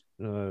Ghost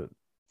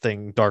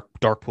thing,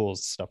 dark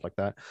pools, stuff like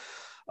that.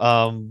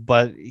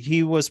 But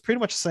he was pretty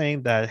much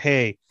saying that,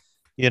 hey,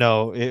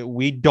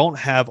 we don't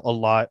have a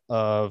lot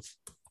of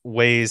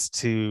ways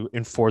to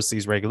enforce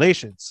these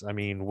regulations. I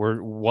mean,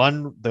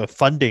 the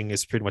funding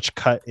is pretty much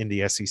cut in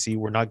the SEC.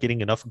 We're not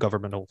getting enough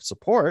governmental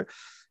support.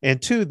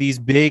 And two, these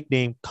big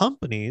name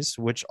companies,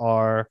 which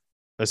are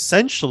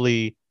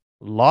essentially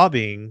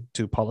lobbying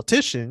to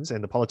politicians,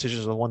 and the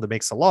politicians are the one that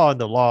makes the law,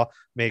 and the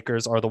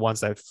lawmakers are the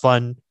ones that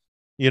fund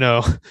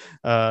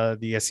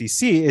the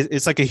SEC.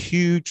 It's like a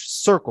huge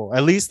circle.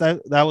 At least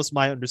that was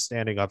my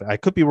understanding of it. I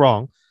could be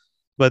wrong,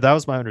 but that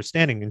was my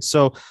understanding. And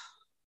so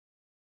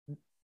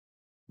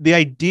the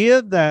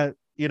idea that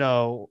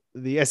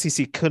the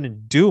SEC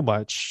couldn't do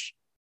much,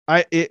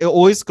 it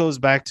always goes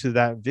back to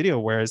that video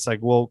where it's like,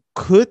 well,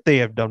 could they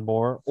have done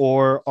more,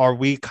 or are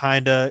we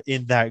kind of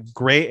in that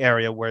gray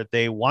area where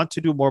they want to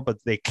do more but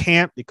they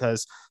can't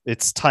because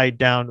it's tied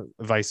down,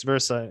 vice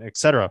versa,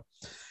 etc.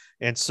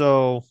 And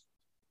so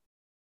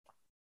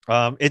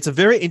it's a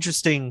very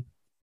interesting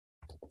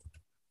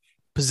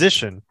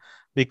position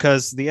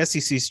because the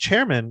SEC's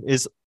chairman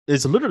is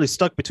literally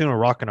stuck between a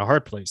rock and a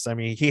hard place. I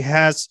mean, he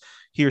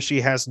or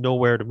she has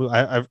nowhere to move.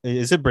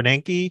 Is it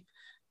Bernanke,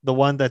 the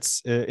one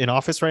that's in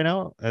office right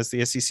now as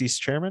the SEC's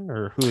chairman,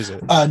 or who is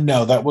it?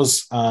 No, that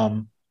was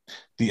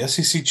the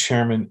SEC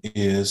chairman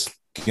is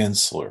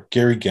Gensler,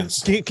 Gary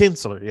Gensler.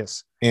 Gensler,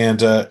 yes.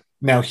 And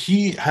now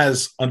he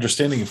has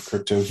understanding of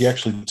crypto. He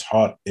actually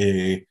taught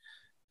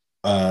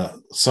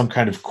some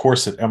kind of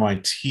course at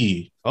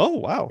MIT. Oh,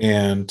 wow.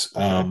 And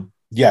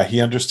yeah,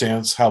 he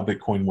understands how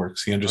Bitcoin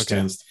works. He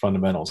understands the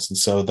fundamentals. And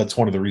so that's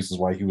one of the reasons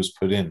why he was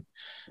put in,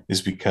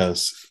 is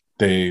because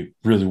they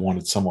really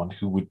wanted someone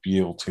who would be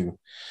able to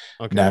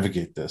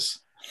navigate this.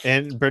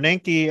 And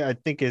Bernanke, I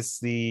think, is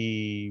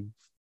the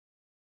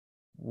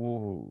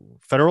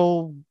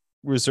Federal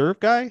Reserve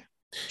guy?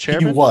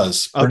 Chairman? He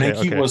was.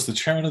 Bernanke was the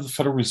chairman of the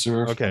Federal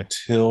Reserve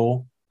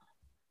until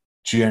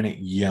Janet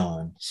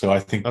Yellen. So I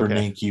think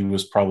Bernanke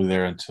was probably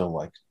there until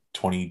like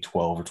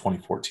 2012 or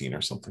 2014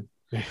 or something.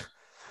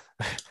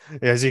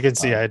 As you can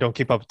see, I don't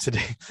keep up to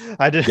date.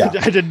 I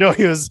didn't know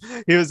he was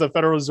a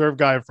Federal Reserve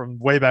guy from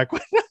way back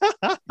when.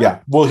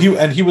 Yeah, well,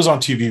 he was on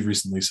TV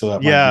recently, so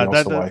that might be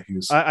also why he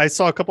was. I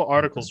saw a couple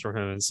articles from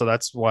him, and so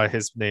that's why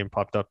his name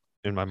popped up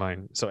in my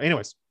mind. So,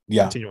 anyways,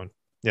 continue on.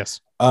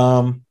 Yes.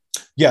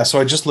 Yeah,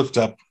 so I just looked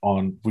up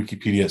on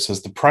Wikipedia. It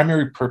says the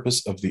primary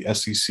purpose of the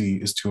SEC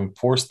is to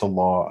enforce the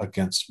law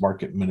against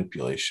market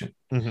manipulation.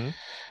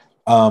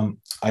 Mm-hmm.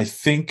 I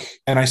think,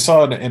 and I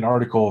saw an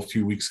article a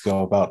few weeks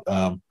ago about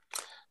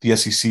the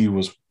SEC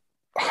was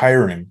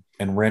hiring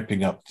and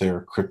ramping up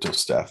their crypto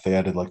staff. They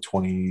added like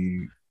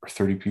 20 or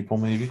 30 people,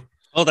 maybe.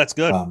 Oh, that's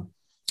good.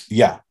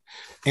 Yeah.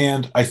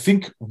 And I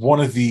think one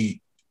of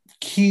the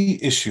key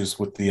issues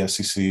with the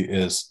SEC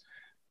is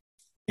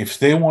if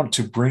they want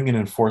to bring an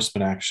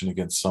enforcement action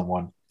against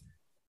someone,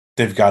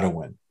 they've got to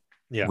win.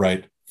 Yeah.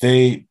 Right.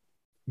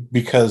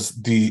 Because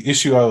the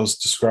issue I was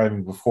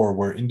describing before,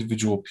 where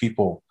individual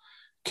people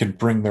can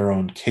bring their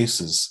own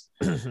cases,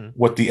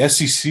 what the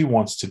SEC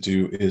wants to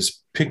do is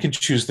pick and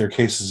choose their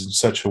cases in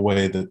such a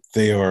way that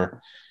they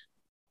are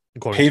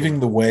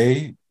paving the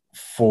way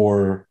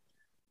for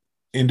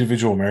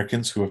individual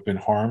Americans who have been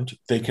harmed.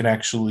 They can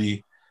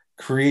actually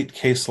create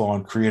case law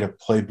and create a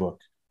playbook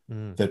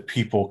that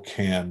people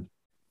can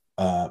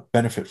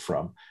benefit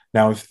from.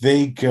 Now, if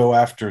they go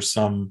after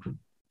someone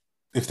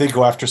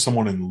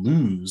and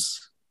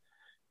lose,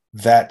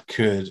 that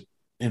could,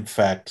 in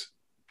fact,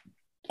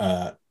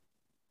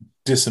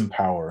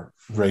 disempower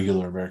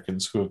regular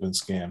Americans who have been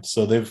scammed.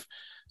 So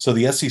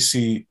the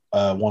SEC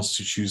wants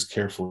to choose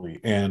carefully,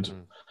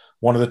 and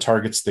one of the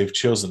targets they've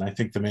chosen, I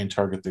think the main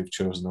target they've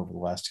chosen over the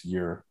last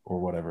year or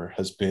whatever,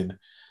 has been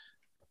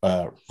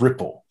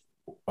Ripple,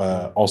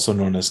 also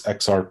known as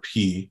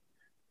XRP.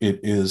 It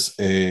is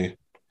a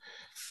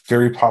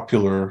very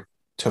popular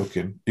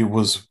token. It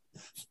was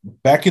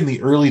back in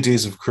the early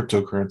days of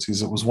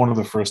cryptocurrencies. It was one of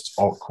the first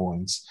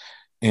altcoins,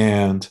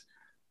 and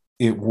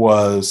it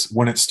was,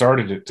 when it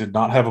started, it did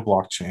not have a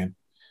blockchain.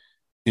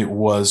 It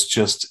was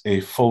just a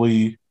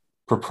fully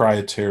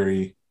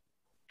proprietary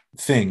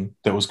thing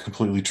that was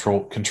completely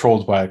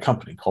controlled by a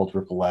company called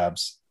Ripple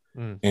Labs.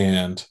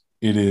 And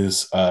it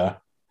is,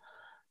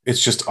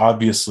 it's just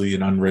obviously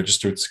an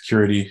unregistered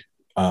security.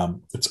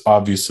 It's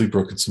obviously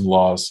broken some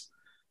laws.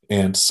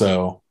 And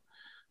so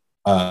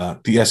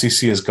the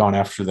SEC has gone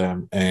after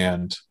them.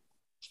 And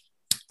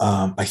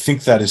I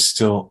think that is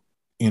still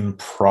in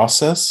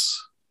process.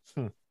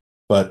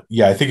 But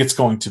yeah, I think it's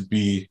going to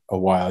be a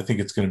while. I think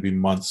it's going to be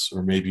months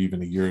or maybe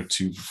even a year or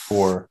two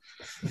before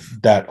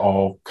that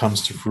all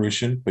comes to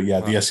fruition. But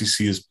yeah, the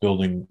SEC is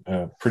building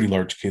a pretty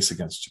large case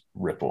against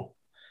Ripple.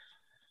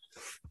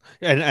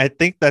 And I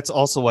think that's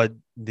also what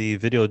the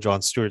video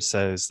John Stewart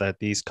says that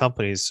these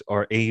companies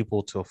are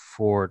able to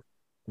afford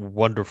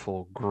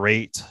wonderful,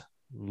 great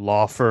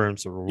law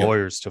firms or Yep.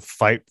 lawyers to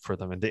fight for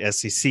them in the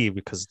SEC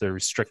because of their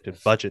restricted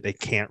budget. They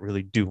can't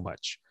really do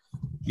much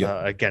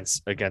Yep.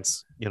 against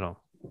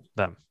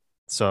them.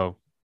 So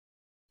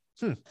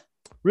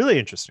really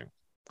interesting.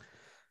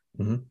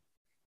 Mhm.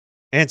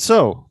 And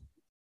so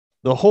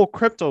the whole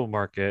crypto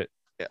market,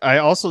 I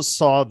also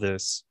saw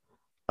this.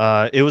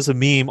 It was a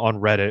meme on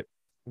Reddit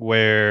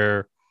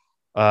where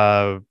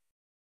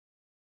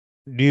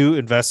new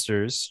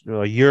investors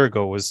a year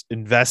ago was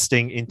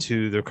investing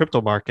into the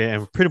crypto market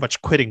and pretty much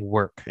quitting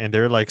work. And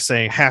they're like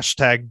saying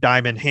hashtag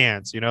diamond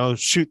hands,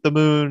 shoot the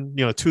moon,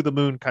 to the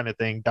moon kind of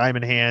thing,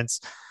 diamond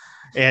hands.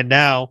 And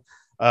now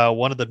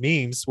one of the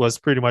memes was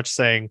pretty much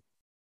saying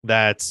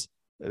that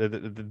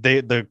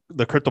the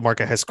crypto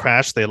market has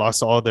crashed. They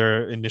lost all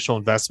their initial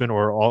investment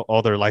or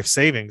all their life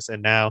savings.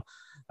 And now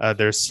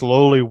they're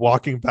slowly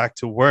walking back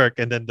to work.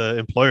 And then the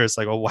employer is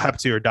like, oh, what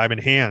happened to your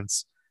diamond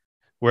hands?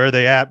 Where are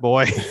they at,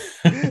 boy?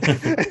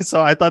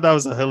 So I thought that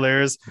was a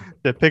hilarious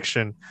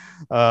depiction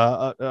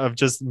of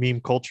just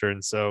meme culture.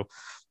 And so,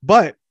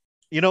 but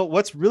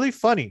what's really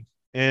funny,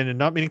 and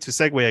not meaning to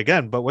segue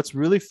again, but what's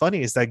really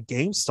funny is that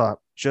GameStop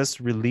just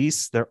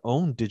released their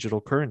own digital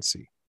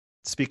currency.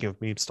 Speaking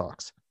of meme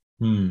stocks,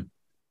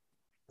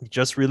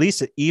 just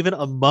released it, even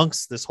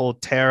amongst this whole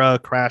Terra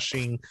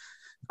crashing,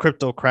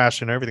 crypto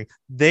crash, and everything.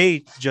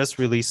 They just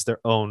released their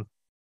own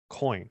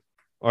coin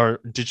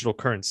or digital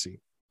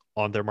currency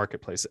on their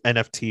marketplace,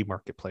 NFT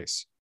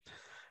marketplace.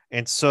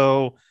 And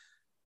so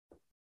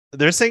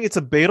they're saying it's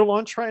a beta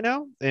launch right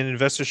now and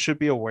investors should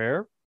be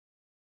aware.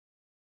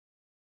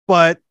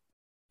 But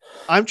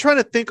I'm trying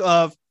to think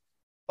of,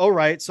 all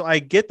right, so I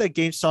get that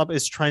GameStop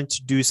is trying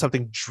to do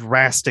something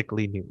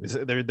drastically new.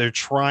 They're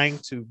trying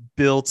to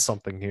build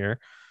something here.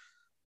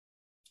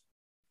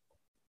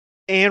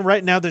 And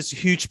right now there's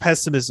huge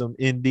pessimism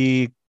in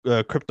the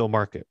crypto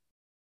market.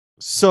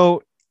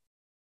 So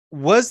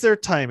was there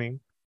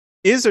timing?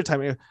 Is there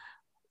timing,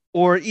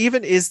 or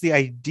even is the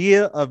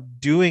idea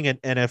of doing an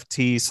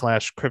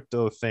NFT /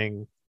 crypto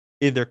thing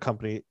in their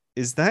company,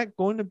 is that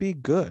going to be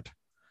good?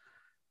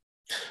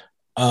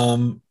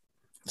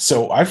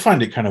 So I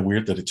find it kind of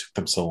weird that it took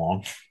them so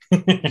long.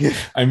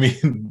 I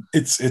mean,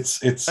 it's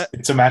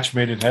a match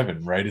made in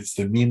heaven, right? It's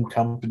the meme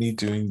company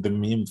doing the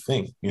meme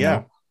thing, you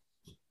know.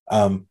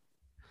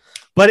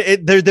 But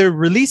they're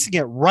releasing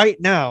it right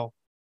now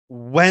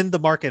when the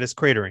market is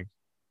cratering.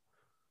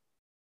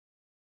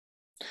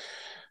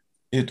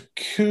 It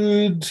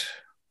could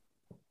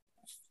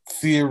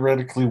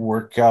theoretically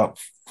work out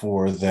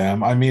for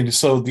them. I mean,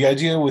 so the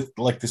idea with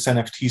like this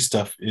NFT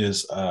stuff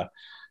is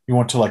you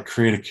want to like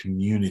create a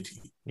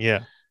community.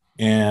 Yeah.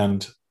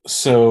 And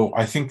so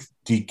I think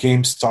the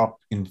GameStop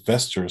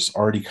investors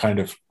already kind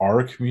of are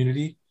a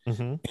community.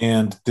 Mm-hmm.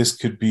 And this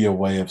could be a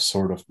way of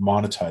sort of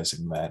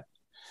monetizing that.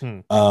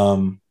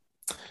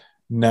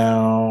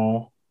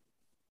 Now,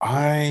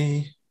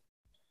 I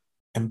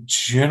am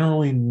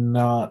generally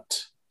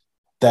not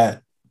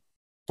that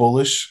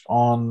bullish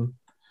on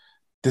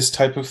this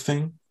type of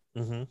thing.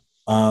 But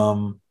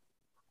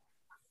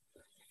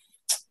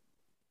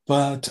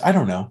I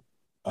don't know.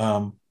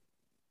 I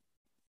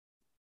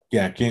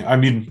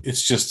mean,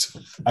 it's just,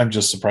 I'm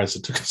just surprised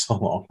it took so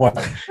long. Wow.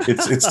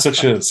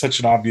 It's such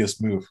an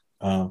obvious move.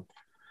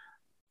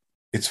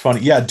 It's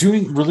funny. Yeah,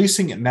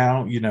 releasing it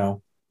now,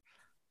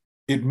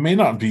 it may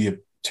not be a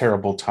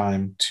terrible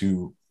time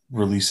to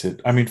release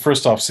it. I mean,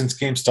 first off, since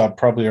GameStop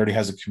probably already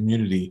has a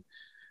community,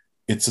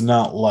 it's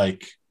not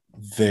like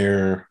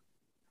they're,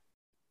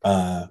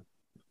 in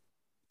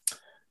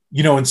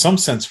some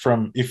sense,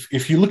 from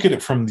if you look at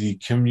it from the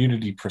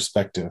community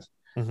perspective,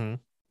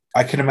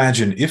 I can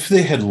imagine if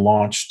they had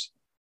launched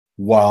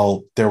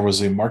while there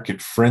was a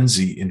market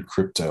frenzy in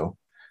crypto,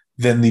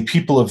 then the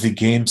people of the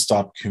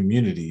GameStop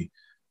community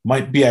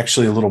might be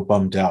actually a little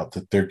bummed out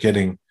that they're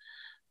getting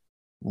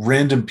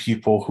random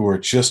people who are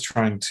just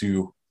trying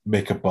to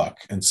make a buck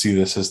and see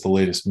this as the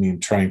latest meme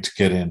trying to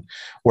get in.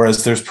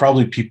 Whereas there's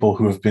probably people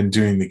who have been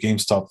doing the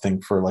GameStop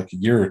thing for like a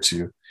year or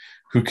two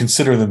who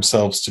consider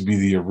themselves to be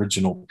the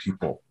original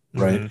people,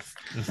 right?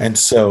 And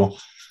so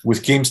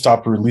with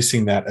GameStop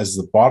releasing that as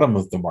the bottom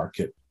of the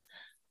market,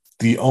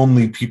 the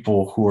only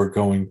people who are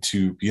going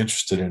to be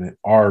interested in it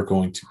are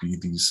going to be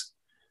these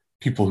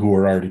people who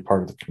are already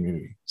part of the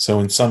community. So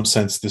in some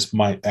sense, this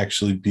might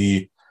actually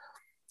be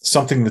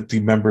something that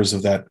the members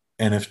of that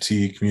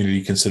NFT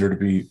community consider to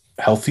be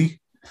healthy,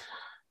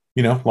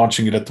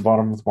 launching it at the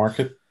bottom of the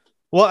market.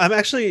 Well, I'm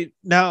actually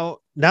now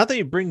that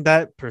you bring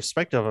that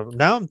perspective up,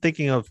 now I'm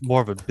thinking of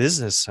more of a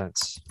business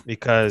sense,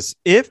 because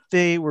if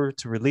they were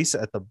to release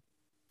it at the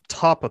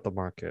top of the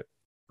market,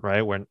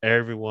 right, when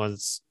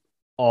everyone's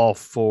all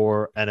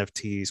for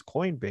NFTs,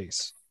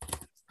 Coinbase,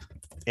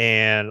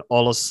 and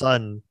all of a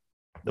sudden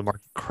the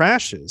market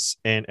crashes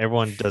and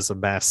everyone does a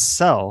mass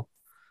sell,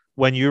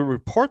 when you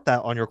report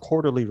that on your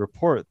quarterly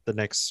report the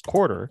next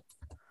quarter,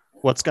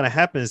 what's going to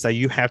happen is that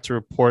you have to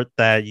report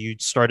that you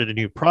started a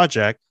new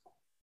project,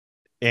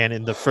 and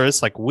in the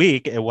first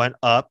week it went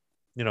up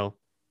you know,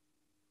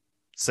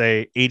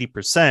 say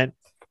 80%,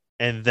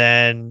 and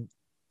then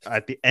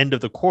at the end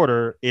of the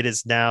quarter, it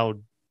is now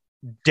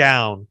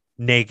down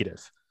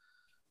negative,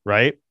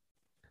 right?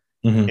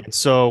 Mhm. And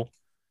so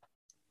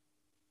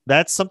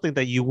that's something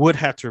that you would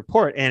have to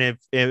report. And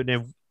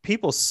if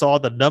people saw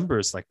the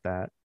numbers like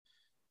that,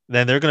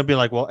 then they're going to be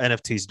like, well,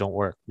 NFTs don't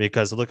work,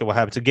 because look at what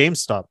happened to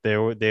GameStop.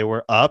 They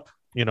were up,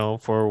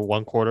 for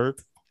one quarter,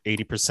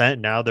 80%.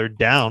 Now they're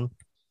down,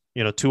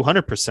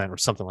 200% or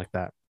something like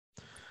that.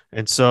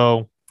 And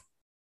so,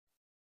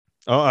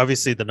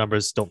 obviously the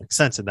numbers don't make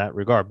sense in that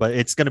regard, but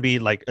it's going to be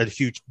like a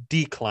huge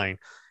decline,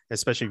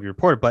 especially if you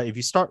report it. But if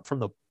you start from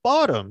the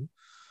bottom,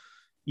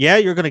 yeah,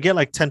 you're going to get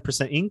like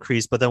 10%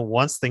 increase. But then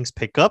once things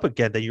pick up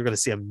again, then you're going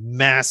to see a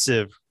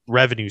massive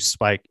revenue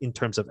spike in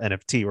terms of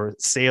NFT or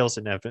sales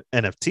in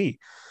NFT.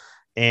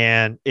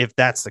 And if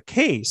that's the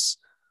case,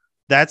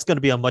 that's going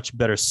to be a much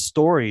better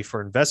story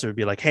for investors to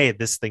be like, hey,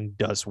 this thing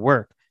does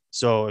work.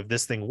 So if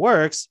this thing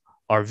works,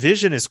 our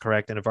vision is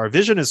correct. And if our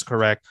vision is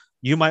correct,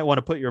 you might want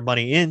to put your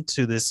money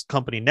into this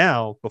company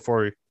now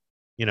before,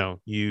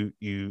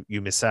 you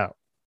miss out.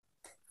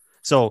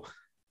 So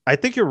I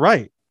think you're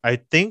right. I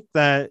think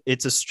that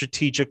it's a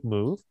strategic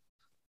move.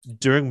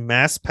 During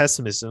mass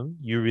pessimism,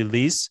 you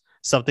release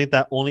something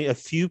that only a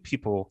few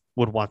people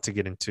would want to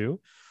get into.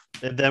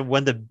 And then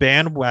when the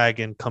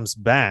bandwagon comes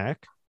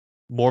back,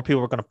 more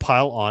people are going to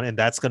pile on, and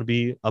that's going to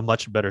be a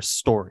much better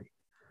story.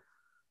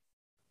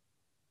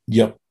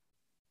 Yep.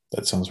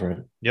 That sounds right.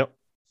 Yep.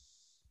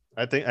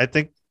 I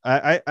think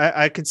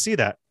I can see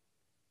that.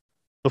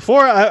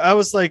 Before I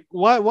was like,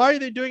 why are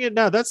they doing it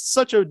now? That's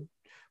such a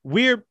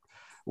weird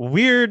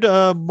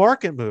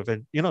market move.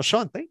 And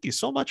Sean, thank you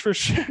so much for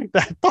sharing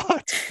that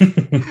thought.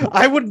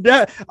 I would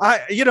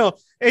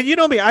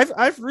and me,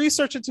 I've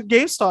researched into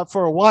GameStop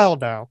for a while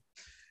now,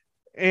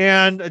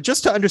 and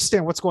just to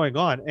understand what's going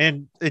on,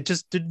 and it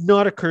just did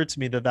not occur to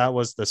me that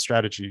was the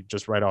strategy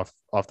just right off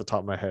the top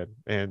of my head.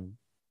 And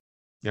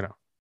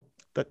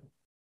that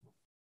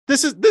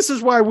this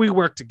is why we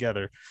work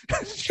together.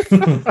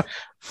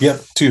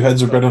 Yep, two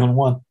heads are better than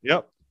one.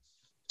 Yep,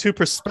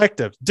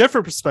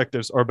 different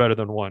perspectives are better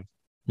than one.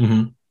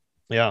 Mm-hmm.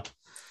 Yeah.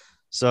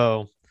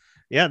 So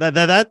yeah,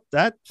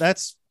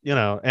 that's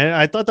and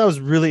I thought that was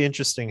really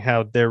interesting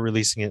how they're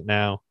releasing it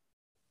now,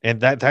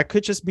 and that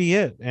could just be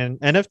it. And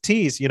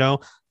NFTs,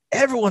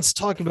 everyone's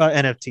talking about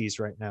NFTs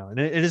right now, and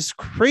it is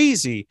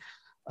crazy.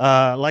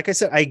 Like I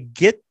said, I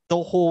get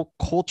the whole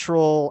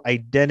cultural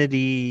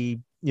identity,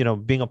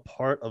 being a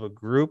part of a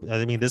group.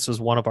 I mean, this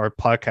was one of our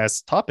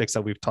podcast topics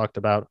that we've talked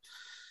about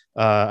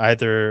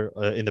either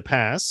in the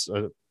past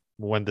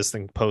when this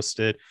thing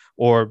posted,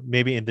 or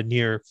maybe in the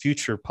near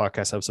future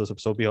podcast episodes.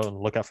 So be on the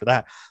lookout for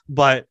that.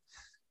 But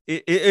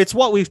it's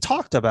what we've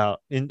talked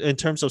about in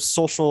terms of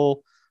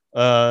social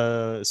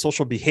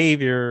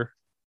behavior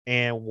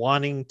and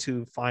wanting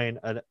to find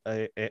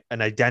an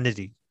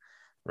identity,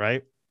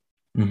 right?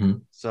 Mm-hmm.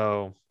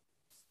 So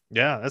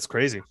yeah, that's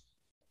crazy.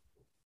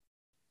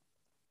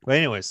 But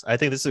anyways, I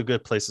think this is a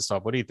good place to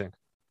stop. What do you think?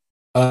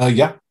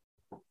 Yeah.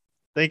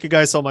 Thank you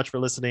guys so much for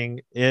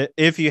listening.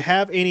 If you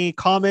have any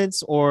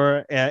comments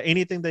or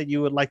anything that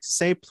you would like to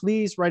say,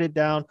 please write it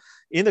down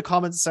in the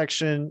comments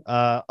section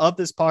of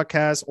this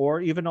podcast,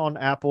 or even on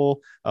Apple,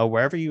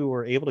 wherever you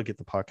were able to get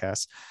the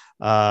podcast.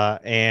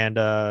 And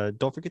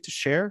don't forget to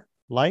share,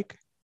 like,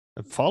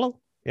 and follow.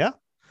 Yeah.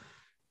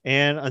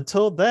 And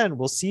until then,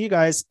 we'll see you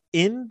guys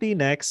in the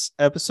next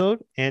episode.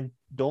 And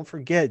don't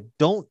forget,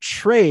 don't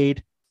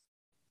trade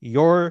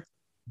your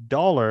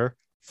dollar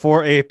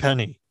for a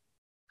penny.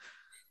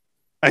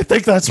 I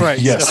think that's right.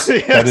 Yes, so,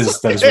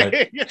 yes. That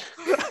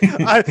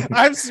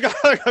is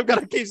right. I'm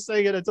gonna keep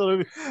saying it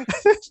until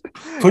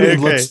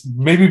let's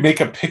maybe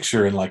make a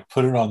picture and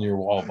put it on your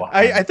wall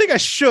behind. I think I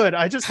should.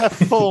 I just have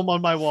foam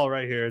on my wall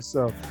right here.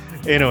 So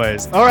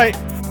anyways, all right,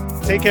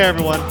 take care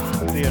everyone.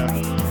 See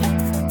ya.